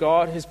remembering it's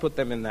God who's put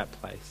them in that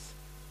place.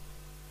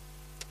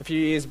 A few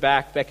years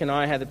back, Beck and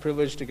I had the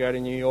privilege to go to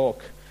New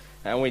York,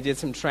 and we did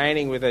some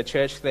training with a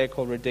church there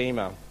called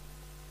Redeemer.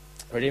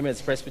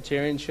 Redeemer's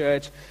Presbyterian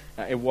Church.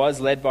 It was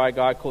led by a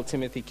guy called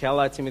Timothy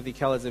Keller. Timothy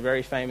Keller is a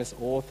very famous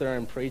author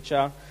and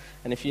preacher.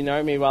 And if you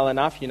know me well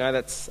enough, you know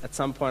that at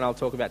some point I'll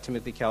talk about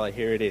Timothy Keller.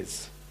 Here it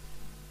is.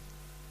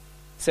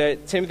 So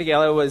Timothy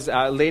Keller was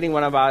leading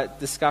one of our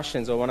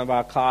discussions or one of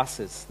our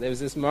classes. There was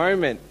this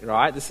moment,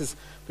 right? This is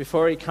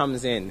before he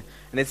comes in.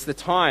 And it's the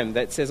time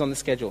that says on the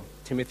schedule,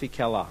 Timothy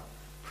Keller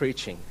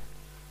preaching.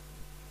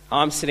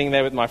 I'm sitting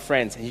there with my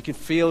friends, and you can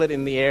feel it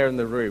in the air in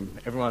the room.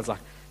 Everyone's like,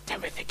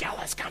 Timothy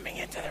Keller's coming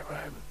into the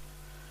room.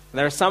 And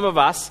there are some of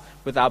us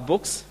with our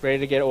books ready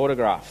to get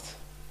autographed.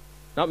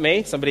 Not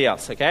me, somebody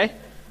else, okay?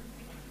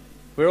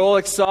 We're all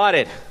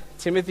excited.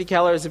 Timothy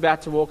Keller is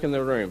about to walk in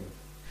the room.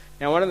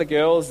 Now, one of the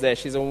girls there,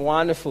 she's a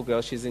wonderful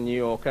girl. She's a New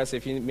Yorker. So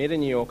if you meet a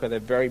New Yorker, they're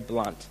very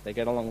blunt. They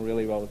get along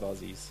really well with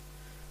Aussies.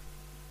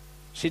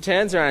 She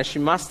turns around, and she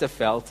must have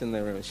felt in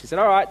the room. She said,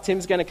 all right,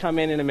 Tim's going to come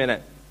in a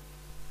minute.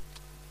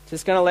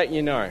 Just going to let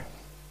you know,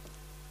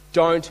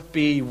 don't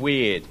be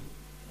weird.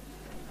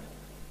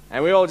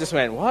 And we all just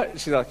went, what?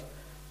 She's like,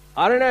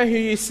 I don't know who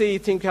you see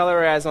Tim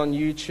Keller as on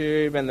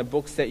YouTube and the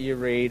books that you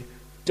read.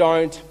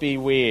 Don't be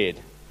weird.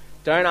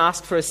 Don't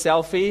ask for a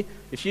selfie.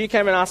 If you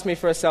came and asked me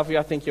for a selfie,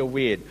 I think you're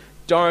weird.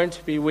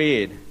 Don't be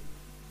weird.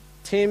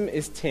 Tim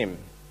is Tim.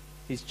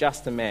 He's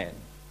just a man.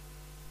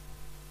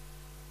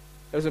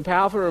 It was a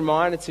powerful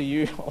reminder to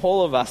you,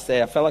 all of us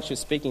there. I felt like she was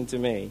speaking to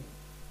me.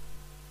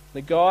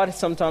 That God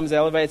sometimes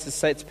elevates and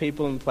sets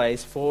people in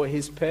place for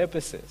his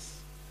purposes.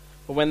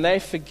 But when they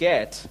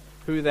forget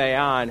who they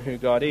are and who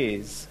God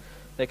is,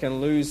 they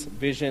can lose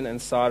vision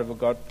and sight of what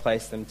God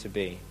placed them to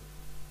be.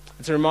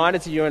 It's a reminder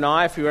to you and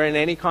I, if we were in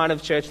any kind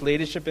of church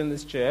leadership in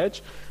this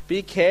church,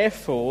 be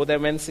careful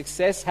that when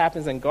success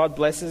happens and God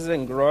blesses it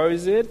and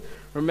grows it,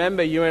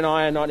 remember you and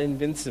I are not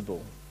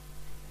invincible.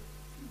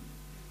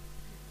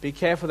 Be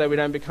careful that we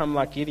don't become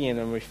like Gideon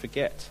and we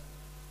forget.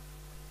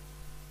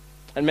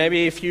 And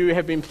maybe if you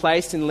have been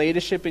placed in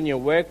leadership in your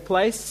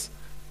workplace,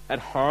 at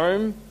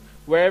home,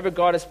 wherever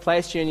God has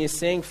placed you and you're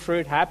seeing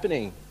fruit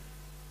happening,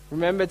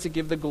 remember to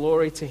give the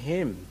glory to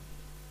him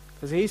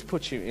because he's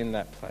put you in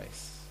that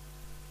place.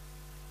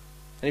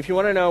 And if you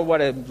want to know what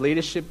a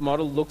leadership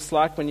model looks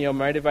like when you're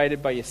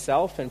motivated by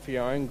yourself and for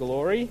your own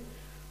glory,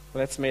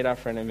 well, let's meet our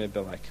friend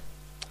Abimelech.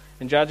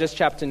 In Judges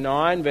chapter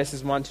 9,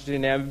 verses 1 to 2,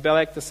 now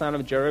Abimelech, the son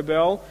of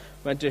Jerubbaal,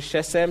 went to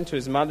Shechem to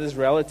his mother's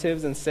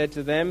relatives and said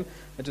to them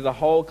and to the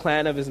whole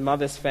clan of his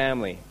mother's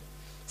family,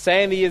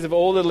 say in the ears of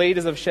all the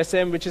leaders of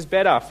Shechem, which is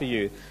better for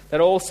you,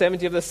 that all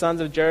 70 of the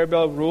sons of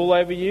Jerubbaal rule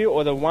over you,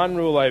 or the one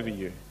rule over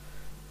you.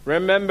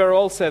 Remember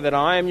also that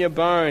I am your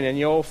bone and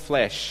your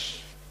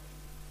flesh.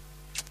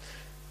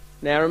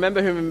 Now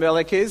remember who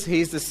Abimelech is.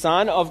 He's the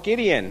son of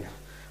Gideon,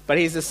 but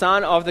he's the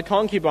son of the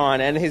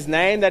concubine, and his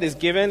name that is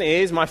given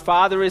is my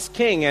father is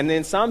king. And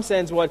in some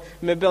sense what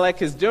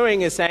Abimelech is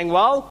doing is saying,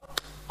 well,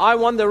 I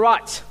want the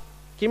right.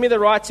 Give me the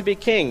right to be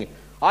king.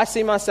 I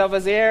see myself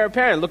as the heir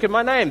apparent. Look at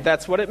my name.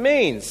 That's what it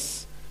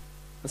means.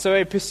 And so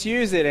he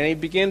pursues it and he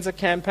begins a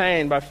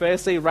campaign by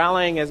firstly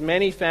rallying as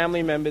many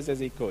family members as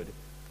he could.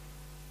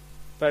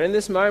 But in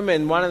this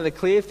moment, one of the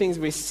clear things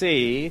we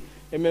see,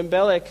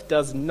 Abimelech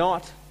does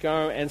not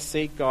go and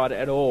seek God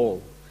at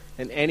all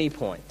at any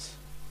point.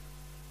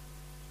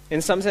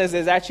 In some sense,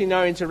 there's actually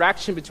no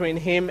interaction between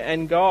him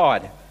and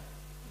God.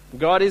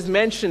 God is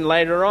mentioned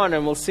later on,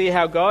 and we'll see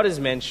how God is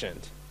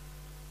mentioned.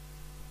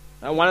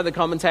 One of the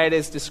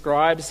commentators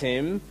describes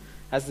him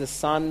as the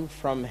son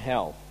from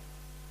hell.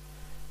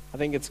 I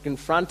think it's a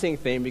confronting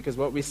theme because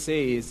what we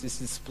see is this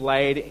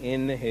displayed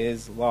in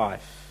his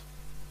life.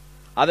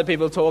 Other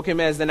people talk him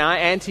as an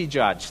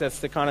anti-judge. That's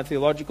the kind of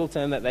theological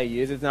term that they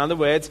use. In other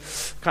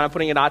words, kind of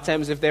putting it in our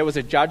terms, if there was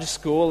a judge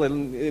school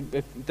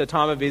in the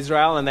time of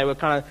Israel and they were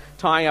kind of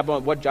tying up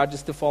on what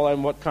judges to follow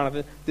and what kind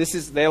of...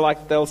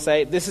 they'll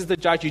say, this is the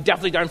judge you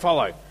definitely don't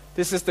follow.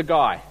 This is the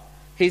guy.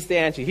 He's the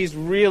anti. He's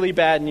really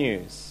bad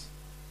news.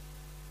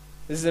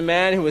 This is a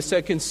man who is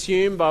so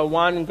consumed by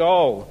one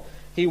goal.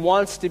 He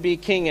wants to be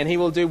king and he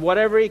will do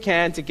whatever he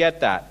can to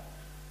get that.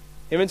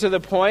 Even to the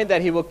point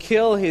that he will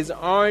kill his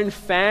own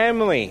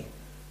family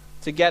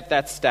to get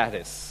that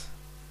status.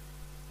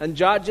 And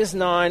Judges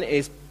 9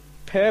 is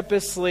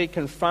purposely,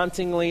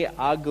 confrontingly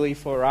ugly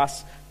for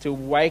us to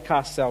wake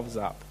ourselves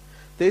up.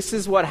 This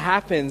is what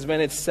happens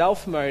when it's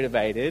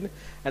self-motivated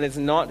and it's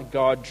not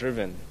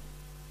God-driven.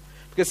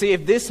 Because see,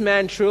 if this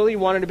man truly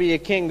wanted to be a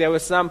king, there were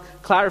some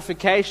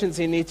clarifications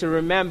he needed to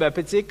remember,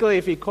 particularly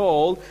if he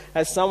called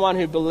as someone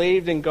who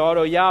believed in God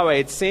or Yahweh.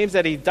 It seems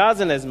that he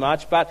doesn't as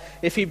much, but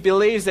if he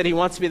believes that he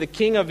wants to be the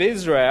king of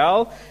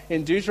Israel,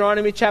 in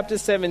Deuteronomy chapter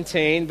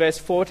 17, verse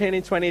 14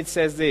 and 20, it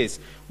says this,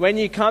 when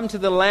you come to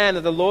the land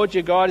that the Lord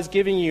your God is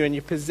giving you and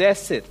you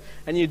possess it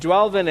and you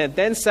dwell in it,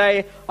 then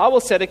say, I will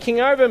set a king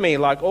over me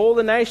like all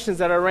the nations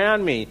that are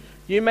around me.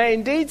 You may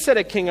indeed set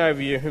a king over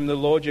you whom the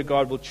Lord your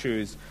God will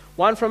choose.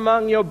 One from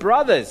among your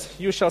brothers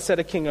you shall set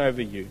a king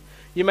over you.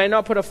 You may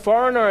not put a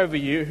foreigner over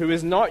you who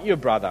is not your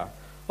brother,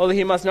 although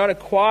he must not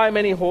acquire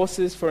many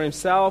horses for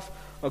himself,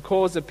 or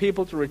cause the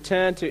people to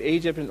return to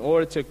Egypt in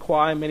order to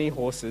acquire many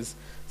horses,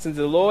 since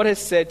the Lord has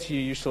said to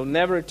you, you shall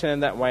never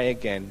return that way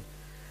again.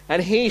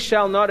 And he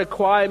shall not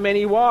acquire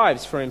many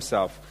wives for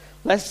himself,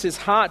 lest his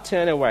heart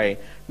turn away,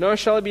 nor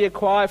shall he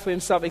acquire for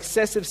himself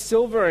excessive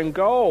silver and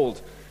gold.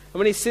 And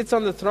when he sits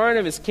on the throne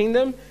of his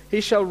kingdom,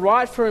 he shall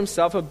write for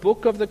himself a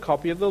book of the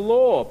copy of the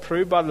law,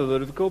 approved by the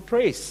Levitical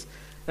priests.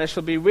 And it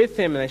shall be with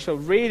him, and they shall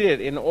read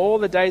it in all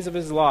the days of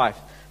his life,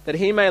 that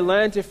he may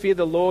learn to fear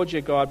the Lord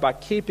your God by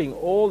keeping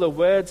all the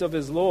words of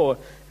his law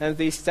and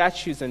these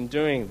statutes and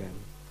doing them.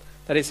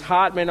 That his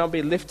heart may not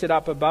be lifted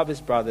up above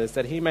his brothers,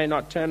 that he may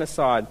not turn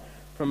aside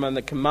from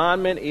the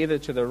commandment either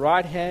to the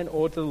right hand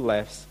or to the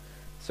left,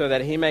 so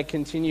that he may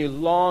continue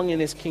long in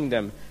his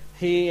kingdom,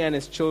 he and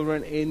his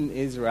children in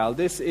Israel.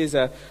 This is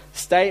a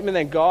statement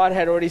that God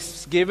had already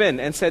given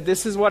and said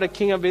this is what a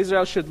king of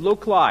Israel should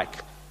look like.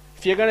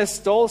 If you're going to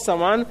install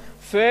someone,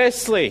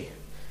 firstly,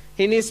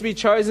 he needs to be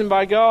chosen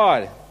by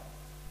God.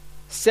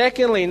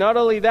 Secondly, not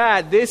only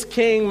that, this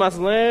king must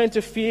learn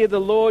to fear the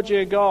Lord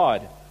your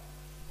God.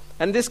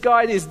 And this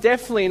guy is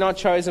definitely not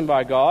chosen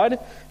by God.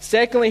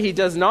 Secondly, he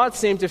does not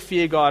seem to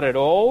fear God at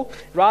all.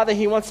 Rather,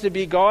 he wants to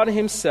be God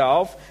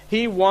himself.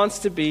 He wants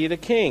to be the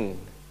king.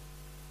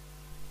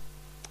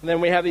 And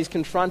then we have these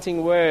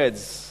confronting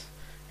words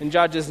in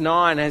Judges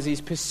 9 as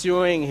he's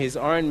pursuing his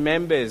own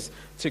members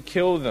to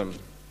kill them.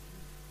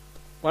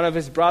 One of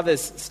his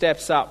brothers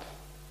steps up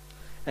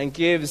and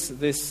gives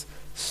this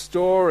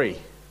story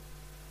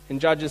in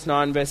Judges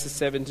 9 verses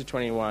 7 to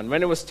 21.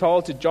 When it was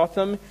told to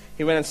Jotham,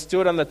 he went and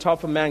stood on the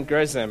top of Mount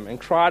Gerizim and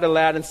cried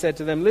aloud and said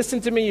to them,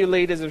 "Listen to me, you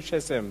leaders of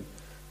Shechem,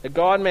 that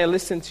God may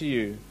listen to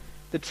you."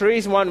 The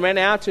trees one went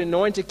out to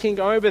anoint a king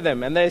over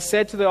them, and they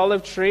said to the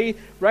olive tree,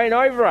 "Reign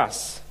over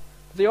us."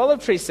 The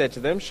olive tree said to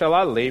them, "Shall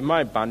I leave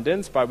my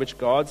abundance by which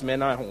God's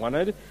men are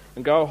wanted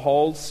and go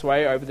hold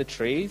sway over the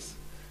trees?"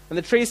 And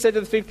the tree said to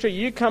the fig tree,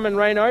 "You come and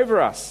reign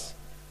over us."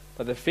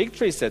 But the fig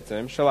tree said to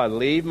him, "Shall I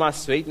leave my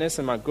sweetness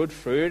and my good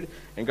fruit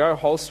and go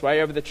hold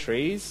sway over the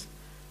trees?"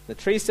 The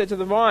tree said to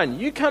the vine,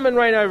 "You come and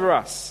reign over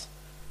us."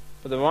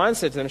 But the vine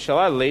said to them, "Shall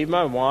I leave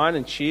my wine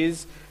and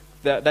cheers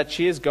that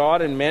cheers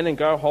God and men and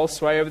go hold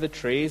sway over the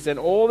trees?" Then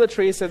all the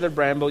trees said to the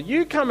bramble,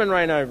 "You come and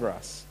reign over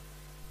us."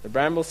 The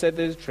bramble said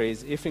to the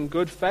trees, "If in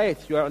good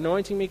faith you are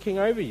anointing me king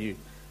over you,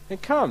 then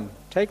come,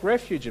 take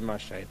refuge in my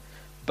shade.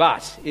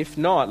 But if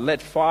not,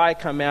 let fire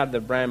come out of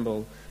the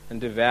bramble and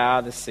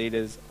devour the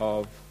cedars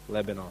of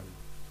Lebanon."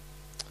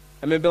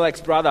 Abimelech's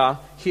brother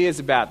hears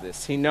about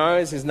this. He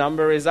knows his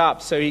number is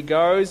up, so he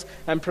goes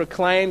and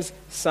proclaims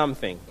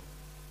something.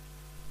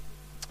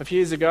 A few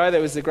years ago, there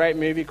was a great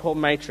movie called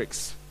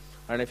Matrix.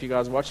 I don't know if you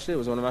guys watched it. It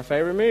was one of my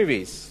favorite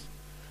movies.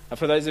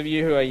 For those of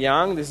you who are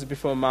young, this is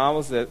before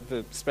Marvel's.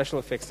 The special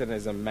effects in it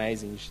is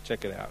amazing. You should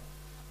check it out.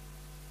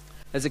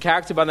 There's a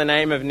character by the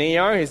name of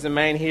Neo. He's the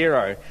main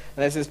hero. And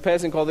there's this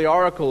person called the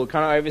Oracle who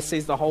kind of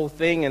oversees the whole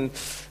thing, and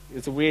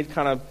it's a weird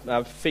kind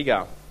of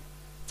figure.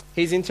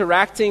 He's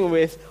interacting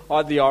with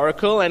the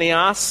Oracle, and he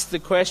asks the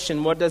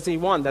question, what does he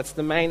want? That's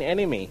the main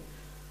enemy.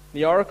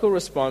 The Oracle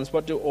responds,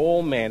 what do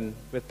all men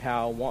with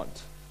power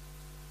want?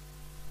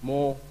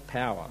 More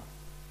power.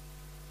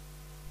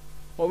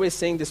 What we're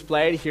seeing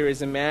displayed here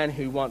is a man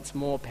who wants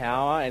more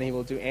power, and he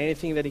will do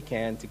anything that he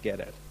can to get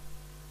it.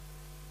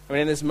 I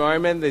mean, in this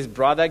moment, this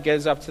brother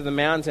goes up to the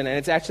mountain, and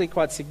it's actually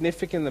quite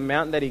significant, the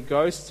mountain that he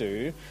goes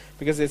to,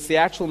 because it's the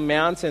actual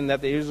mountain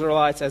that the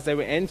Israelites, as they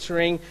were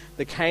entering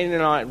the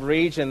Canaanite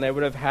region, they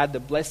would have had the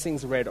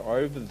blessings read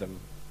over them.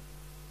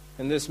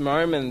 In this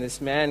moment, this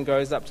man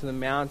goes up to the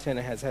mountain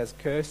and has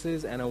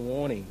curses and a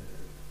warning.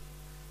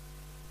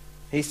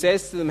 He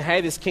says to them, hey,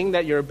 this king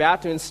that you're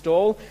about to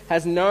install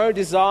has no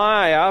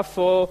desire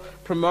for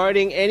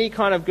promoting any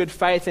kind of good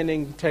faith and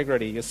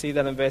integrity. You'll see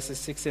that in verses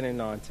 16 and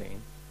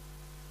 19.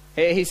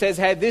 He says,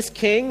 hey, this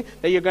king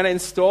that you're going to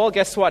install,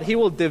 guess what? He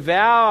will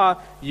devour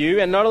you,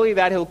 and not only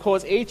that, he'll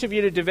cause each of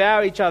you to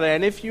devour each other.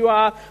 And if you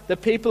are the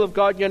people of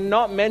God, you're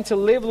not meant to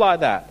live like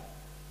that.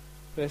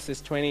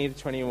 Verses 20 to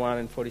 21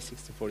 and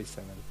 46 to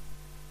 47.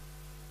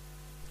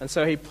 And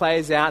so he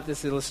plays out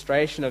this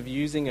illustration of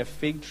using a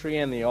fig tree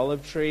and the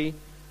olive tree.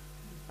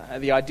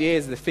 The idea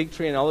is the fig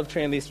tree and olive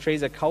tree and these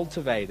trees are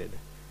cultivated.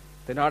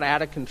 They're not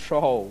out of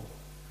control.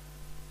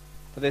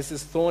 But there's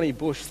this thorny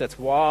bush that's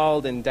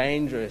wild and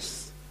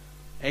dangerous.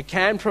 It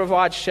can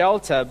provide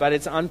shelter, but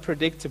it's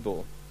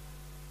unpredictable.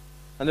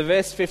 And the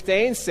verse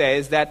 15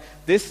 says that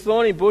this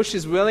thorny bush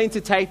is willing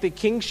to take the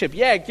kingship.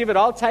 Yeah, give it,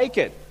 I'll take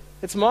it.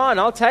 It's mine,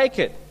 I'll take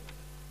it.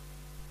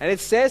 And it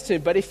says to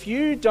him, but if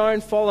you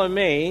don't follow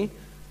me,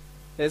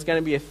 there's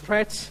going to be a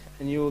threat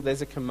and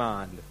there's a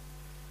command.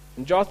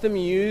 And Jotham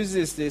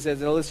uses this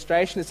as an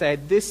illustration to say,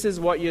 this is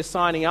what you're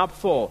signing up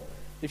for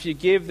if you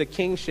give the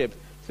kingship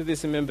to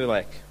this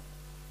Abimelech.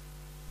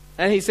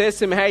 And he says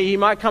to him, hey, he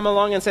might come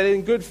along and say,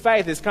 in good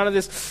faith, there's kind of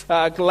this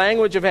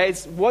language of, hey,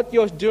 what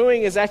you're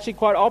doing is actually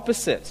quite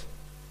opposite.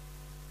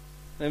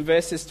 And in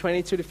verses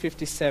 22 to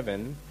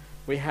 57,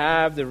 we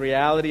have the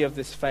reality of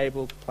this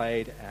fable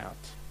played out.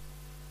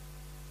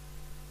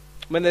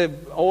 when the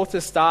author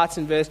starts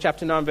in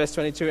chapter 9, verse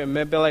 22,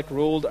 Abimelech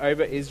ruled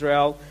over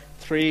Israel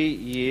 3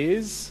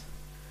 years.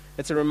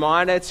 It's a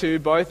reminder to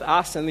both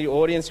us and the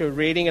audience who are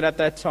reading it at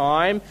that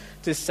time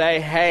to say,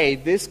 hey,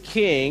 this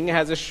king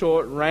has a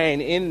short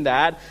reign, in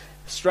that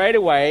straight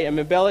away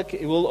Abimelech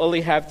will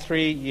only have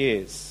 3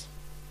 years.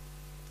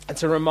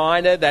 It's a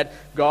reminder that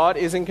God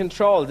is in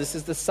control. This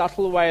is the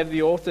subtle way of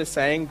the author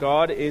saying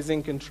God is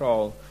in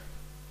control.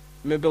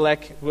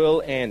 Abimelech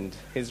will end.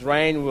 His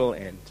reign will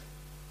end.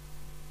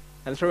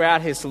 And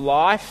throughout his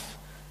life,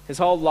 his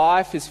whole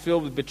life is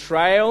filled with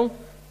betrayal,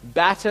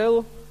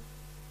 battle,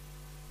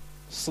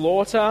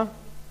 slaughter,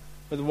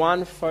 with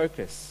one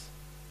focus: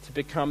 to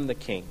become the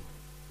king.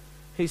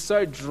 He's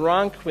so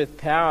drunk with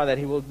power that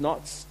he will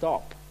not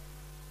stop.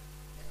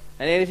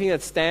 And anything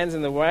that stands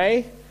in the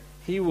way,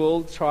 he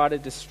will try to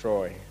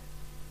destroy.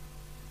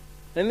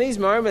 In these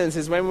moments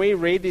is when we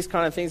read these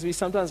kind of things, we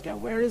sometimes go,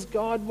 where is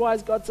God? Why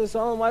is God so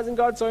silent? Why isn't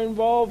God so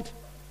involved?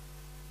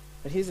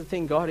 But here's the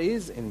thing, God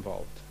is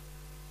involved.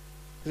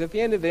 Because at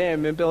the end of the day,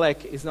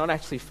 Abimelech is not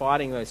actually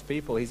fighting those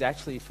people. He's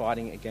actually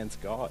fighting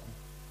against God.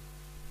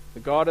 The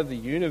God of the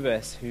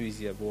universe who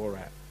he's at war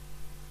at.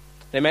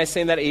 It may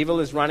seem that evil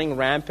is running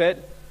rampant.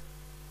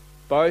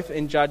 Both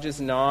in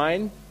Judges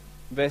 9,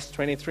 verse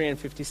 23 and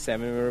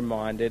 57, we're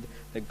reminded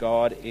that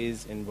God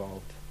is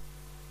involved.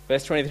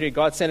 Verse 23,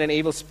 God sent an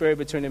evil spirit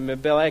between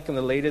Abimelech and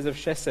the leaders of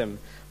Shechem.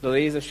 The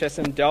leaders of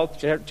Shechem dealt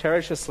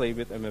treacherously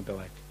with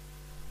Abimelech.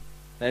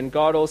 Then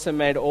God also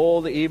made all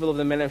the evil of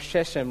the men of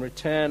Shechem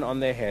return on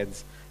their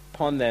heads.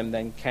 Upon them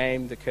then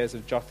came the curse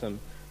of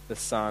Jotham, the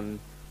son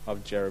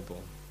of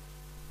Jeroboam.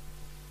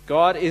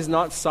 God is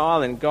not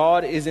silent.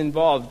 God is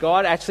involved.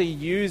 God actually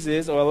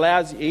uses or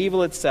allows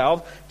evil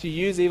itself to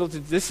use evil to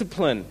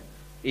discipline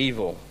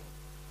evil.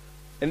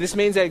 And this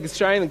means that it's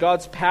showing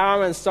God's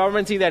power and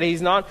sovereignty, that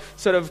he's not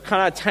sort of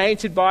kind of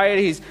tainted by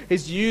it.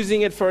 He's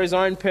using it for his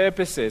own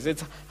purposes.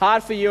 It's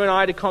hard for you and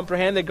I to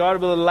comprehend that God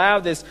will allow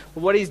this.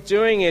 But what he's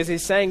doing is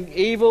he's saying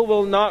evil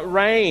will not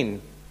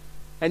reign.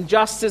 And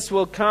justice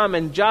will come.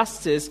 And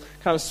justice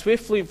comes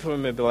swiftly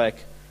from Abimelech.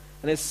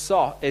 And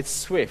it's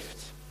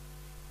swift.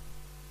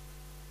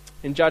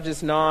 In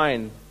Judges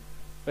 9,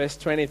 verse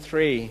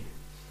 23,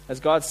 as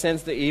God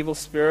sends the evil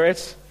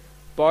spirit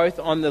both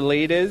on the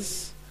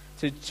leaders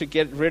to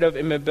get rid of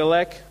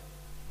Abimelech,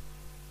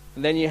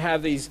 and then you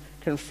have these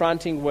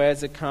confronting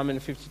words that come in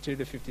 52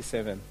 to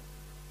 57.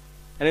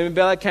 And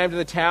Abimelech came to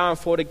the tower and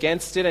fought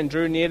against it and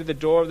drew near to the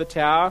door of the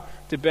tower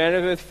to burn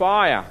it with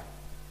fire.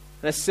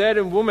 And a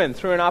certain woman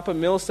threw an upper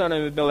millstone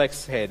on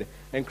Abimelech's head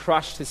and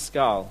crushed his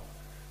skull.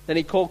 Then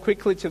he called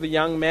quickly to the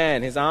young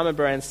man, his armor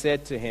bearer, and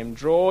said to him,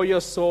 "Draw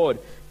your sword,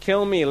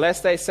 kill me,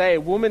 lest they say,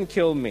 'A woman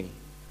killed me.'"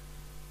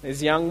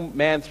 This young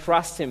man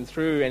thrust him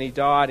through, and he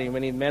died. And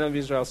when the men of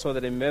Israel saw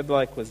that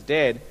Abimelech was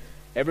dead,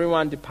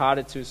 everyone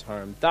departed to his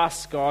home.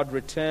 Thus God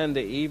returned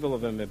the evil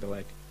of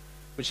Abimelech,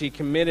 which he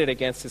committed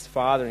against his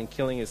father in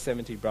killing his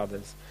 70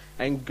 brothers.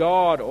 And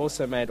God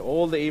also made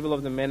all the evil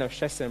of the men of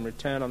Shechem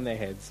return on their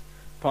heads.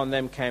 Upon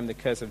them came the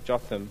curse of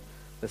Jotham,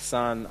 the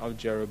son of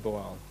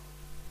Jeroboam.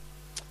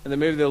 In the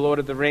movie The Lord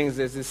of the Rings,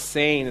 there's this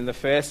scene in the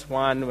first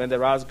one when the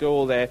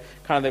Nazgul, they're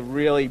kind of the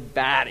really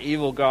bad,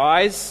 evil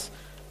guys.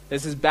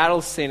 There's this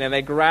battle scene and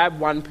they grab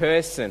one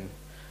person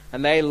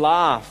and they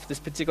laugh. This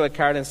particular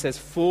character says,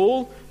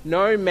 "Fool,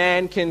 no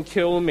man can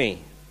kill me."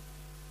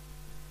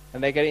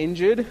 And they get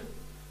injured.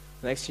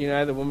 Next thing you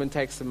know, the woman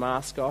takes the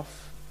mask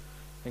off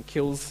and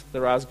kills the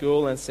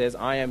Nazgul and says,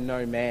 "I am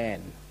no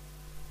man."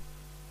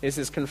 There's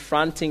this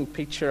confronting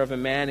picture of a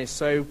man who's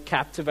so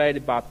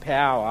captivated by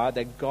power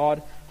that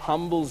God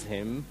humbles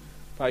him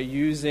by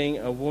using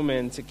a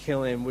woman to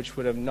kill him, which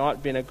would have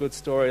not been a good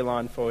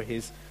storyline for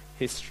his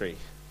history.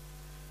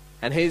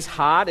 And his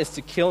heart is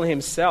to kill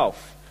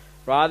himself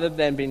rather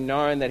than be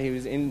known that he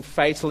was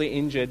fatally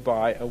injured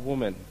by a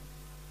woman.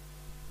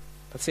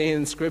 But see,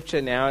 in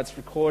Scripture now it's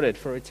recorded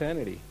for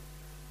eternity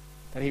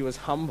that he was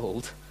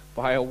humbled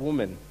by a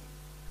woman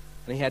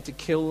and he had to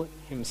kill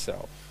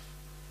himself.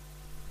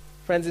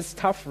 Friends, it's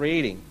tough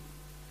reading.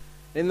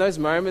 In those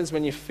moments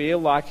when you feel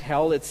like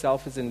hell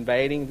itself is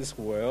invading this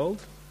world,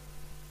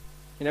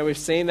 you know, we've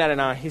seen that in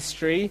our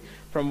history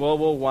from World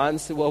War I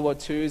to World War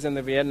II and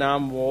the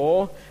Vietnam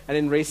War, and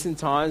in recent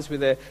times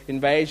with the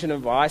invasion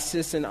of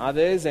ISIS and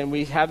others, and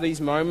we have these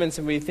moments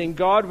and we think,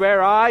 God,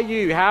 where are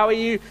you? How are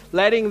you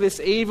letting this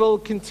evil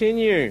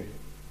continue?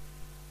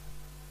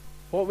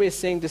 What we're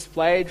seeing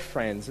displayed,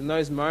 friends, in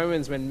those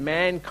moments when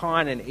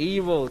mankind and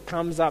evil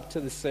comes up to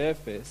the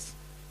surface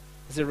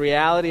is the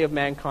reality of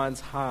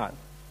mankind's heart.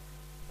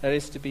 That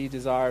is to be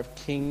desire of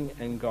King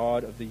and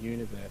God of the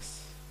universe.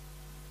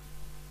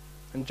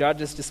 And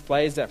Judges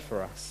displays that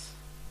for us.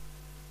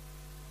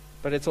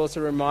 But it's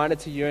also a reminder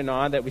to you and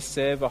I that we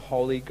serve a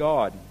holy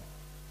God.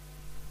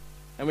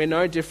 And we're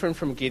no different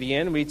from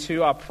Gideon. We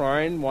too are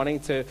prone wanting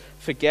to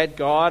forget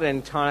God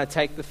and kind of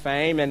take the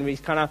fame, and we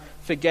kind of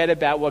forget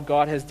about what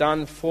God has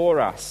done for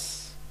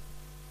us.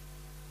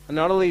 And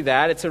not only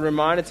that, it's a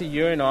reminder to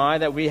you and I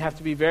that we have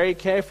to be very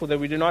careful that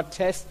we do not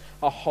test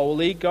a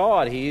holy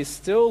God. He is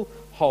still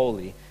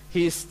holy.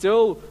 He is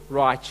still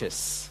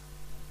righteous.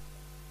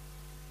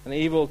 And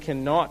evil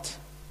cannot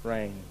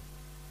reign.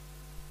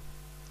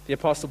 The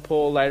Apostle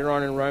Paul later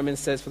on in Romans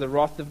says, "For the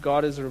wrath of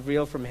God is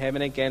revealed from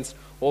heaven against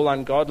all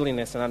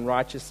ungodliness and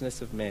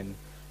unrighteousness of men,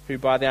 who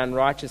by their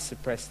unrighteousness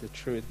suppress the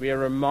truth." We are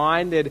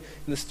reminded in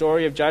the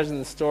story of Judges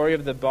and the story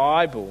of the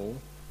Bible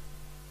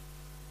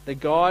that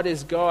God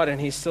is God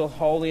and He's still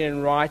holy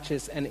and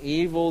righteous, and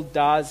evil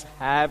does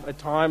have a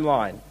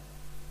timeline.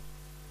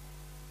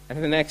 And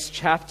in the next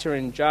chapter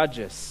in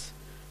Judges,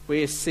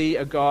 we see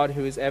a God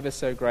who is ever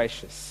so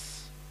gracious.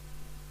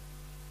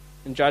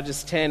 In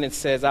Judges 10 it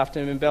says,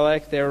 "After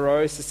Abimelech there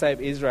arose to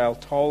save Israel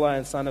Tola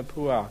and son of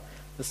Puah,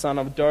 the son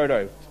of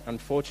Dodo,"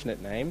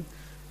 unfortunate name,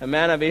 "a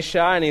man of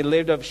Ishah, and he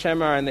lived of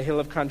Shemar in the hill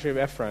of country of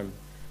Ephraim.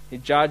 He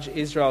judged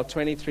Israel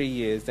 23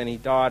 years, then he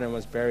died and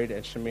was buried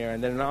at Shamir."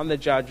 And then another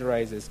judge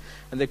raises.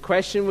 And the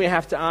question we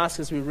have to ask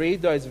as we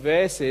read those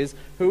verses,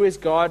 who is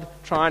God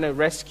trying to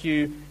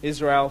rescue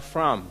Israel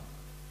from?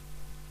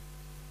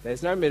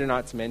 There's no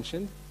Midianites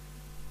mentioned.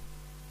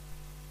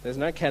 There's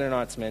no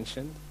Canaanites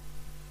mentioned.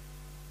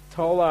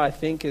 Tola, I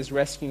think, is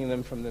rescuing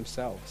them from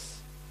themselves.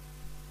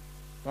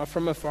 Not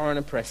from a foreign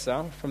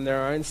oppressor, from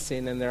their own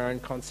sin and their own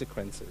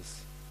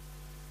consequences.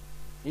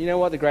 You know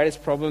what the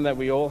greatest problem that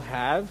we all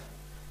have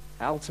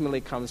ultimately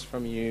comes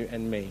from you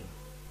and me.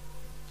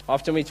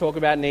 Often we talk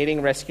about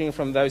needing rescuing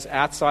from those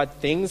outside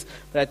things,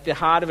 but at the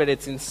heart of it,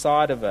 it's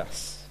inside of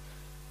us.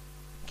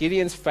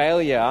 Gideon's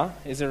failure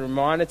is a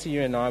reminder to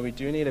you and I we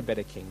do need a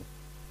better king.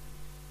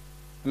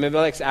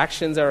 Abimelech's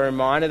actions are a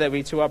reminder that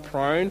we too are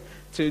prone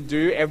to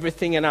do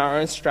everything in our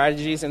own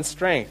strategies and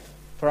strength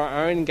for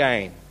our own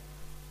gain.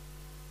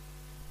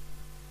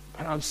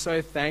 But I'm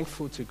so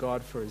thankful to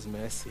God for His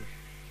mercy.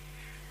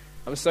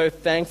 I'm so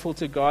thankful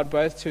to God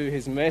both to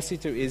His mercy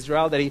to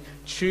Israel, that He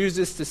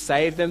chooses to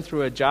save them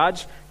through a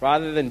judge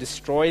rather than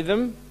destroy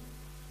them,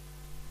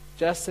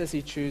 just as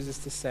He chooses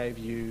to save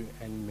you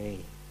and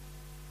me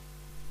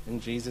in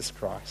Jesus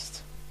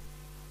Christ.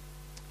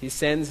 He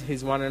sends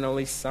His one and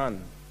only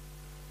Son,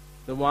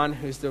 the one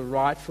who's the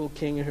rightful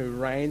king who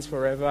reigns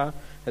forever,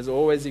 has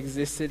always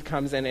existed,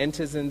 comes and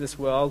enters in this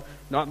world,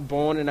 not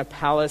born in a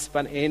palace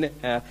but in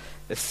a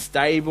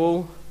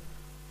stable.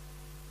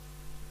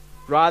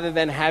 Rather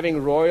than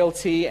having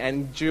royalty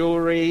and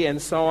jewelry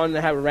and so on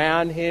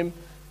around Him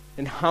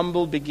in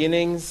humble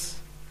beginnings,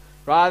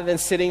 rather than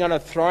sitting on a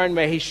throne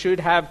where He should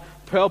have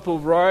purple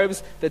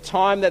robes, the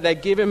time that they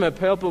give Him a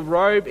purple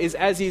robe is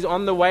as He's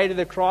on the way to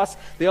the cross.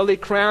 The only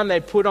crown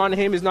they put on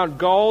Him is not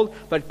gold,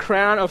 but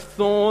crown of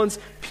thorns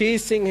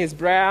piercing His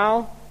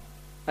brow.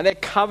 And they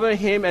cover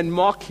Him and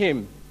mock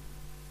Him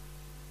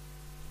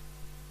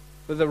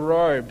with a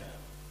robe.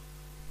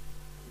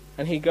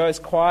 And He goes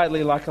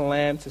quietly like a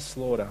lamb to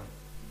slaughter.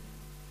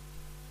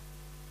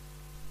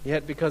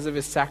 Yet because of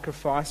His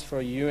sacrifice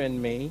for you and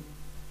me,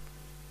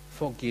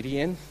 for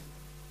Gideon,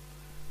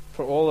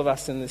 for all of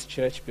us in this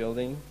church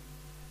building,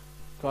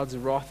 God's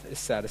wrath is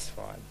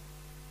satisfied.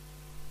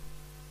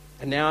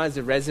 And now as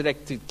a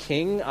resurrected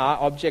King, our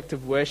object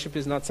of worship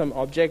is not some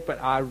object, but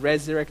our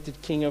resurrected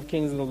King of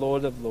Kings and the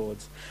Lord of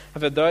Lords.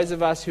 And for those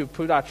of us who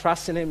put our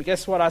trust in Him,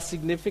 guess what? Our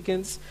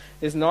significance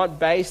is not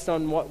based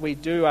on what we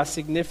do. Our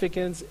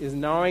significance is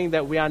knowing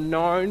that we are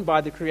known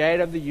by the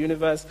Creator of the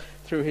universe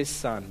through His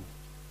Son.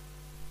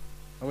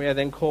 And we are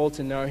then called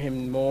to know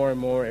Him more and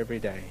more every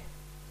day.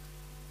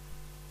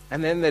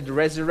 And then the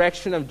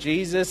resurrection of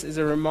Jesus is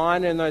a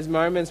reminder in those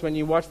moments when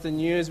you watch the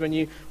news, when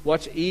you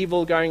watch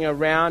evil going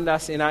around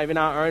us in even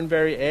our own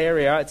very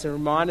area. It's a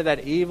reminder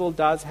that evil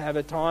does have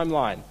a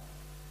timeline.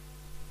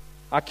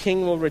 Our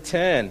King will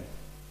return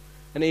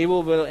and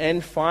evil will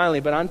end finally.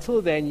 But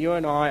until then, you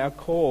and I are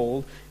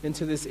called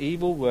into this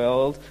evil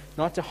world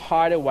not to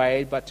hide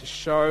away, but to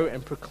show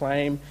and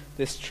proclaim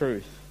this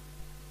truth.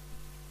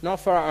 Not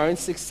for our own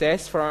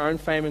success, for our own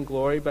fame and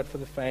glory, but for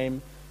the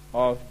fame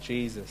of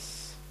Jesus.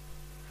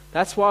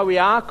 That's why we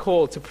are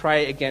called to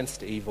pray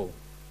against evil.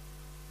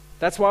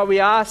 That's why we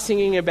are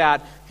singing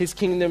about His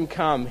kingdom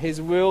come, His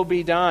will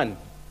be done.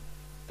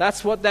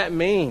 That's what that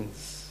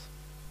means.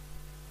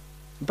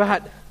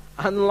 But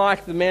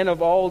unlike the men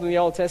of old in the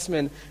Old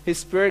Testament, His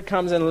Spirit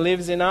comes and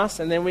lives in us,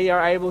 and then we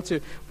are able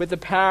to, with the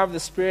power of the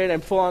Spirit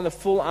and full on the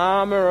full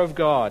armor of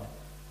God,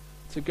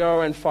 to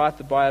go and fight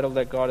the battle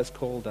that God has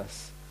called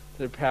us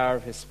through the power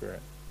of His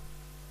Spirit.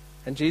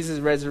 And Jesus'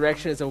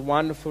 resurrection is a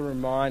wonderful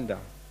reminder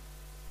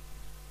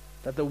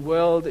that the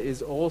world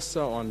is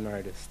also on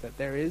notice, that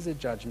there is a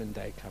judgment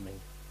day coming.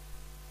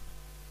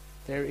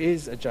 There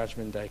is a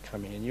judgment day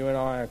coming, and you and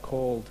I are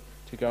called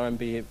to go and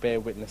bear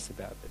witness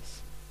about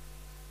this.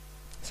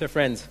 So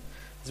friends,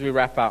 as we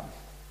wrap up,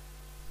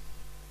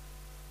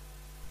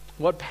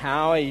 what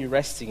power are you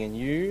resting in,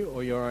 you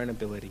or your own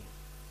ability?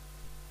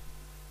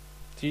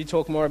 Do you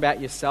talk more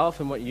about yourself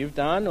and what you've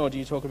done, or do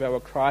you talk about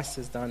what Christ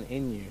has done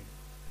in you?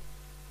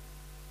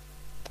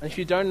 And if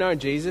you don't know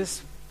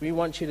Jesus, we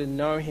want you to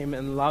know Him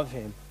and love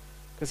Him,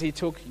 because He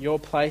took your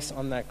place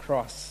on that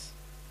cross.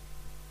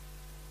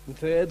 And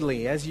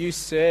thirdly, as you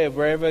serve,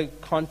 wherever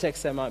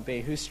context that might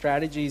be, whose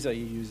strategies are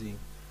you using?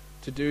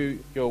 to do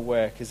your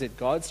work? Is it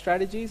God's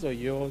strategies or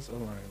yours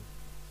alone?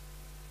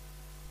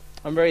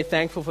 I'm very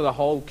thankful for the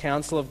whole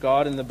counsel of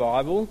God in the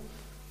Bible,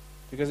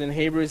 because in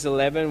Hebrews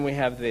 11 we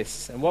have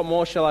this. And what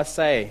more shall I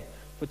say?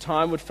 For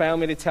time would fail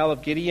me to tell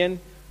of Gideon,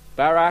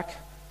 Barak,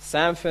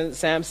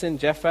 Samson,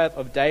 Jephthah,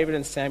 of David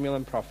and Samuel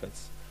and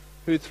prophets,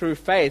 who through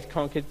faith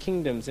conquered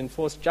kingdoms,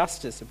 enforced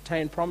justice,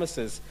 obtained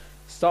promises,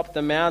 stopped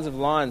the mouths of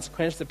lions,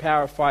 quenched the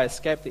power of fire,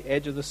 escaped the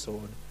edge of the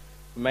sword,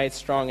 were made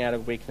strong out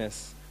of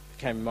weakness,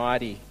 became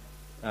mighty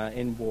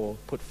in war,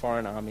 put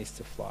foreign armies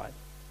to flight.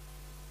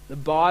 The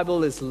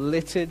Bible is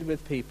littered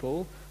with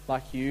people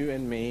like you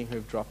and me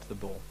who've dropped the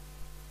ball.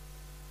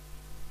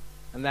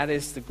 And that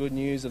is the good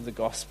news of the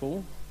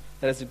gospel.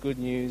 That is the good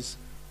news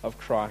of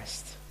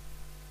Christ.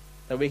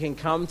 That we can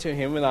come to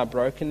him with our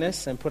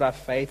brokenness and put our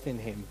faith in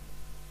him.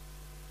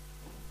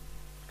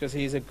 Because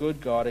he is a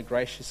good God, a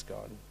gracious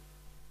God.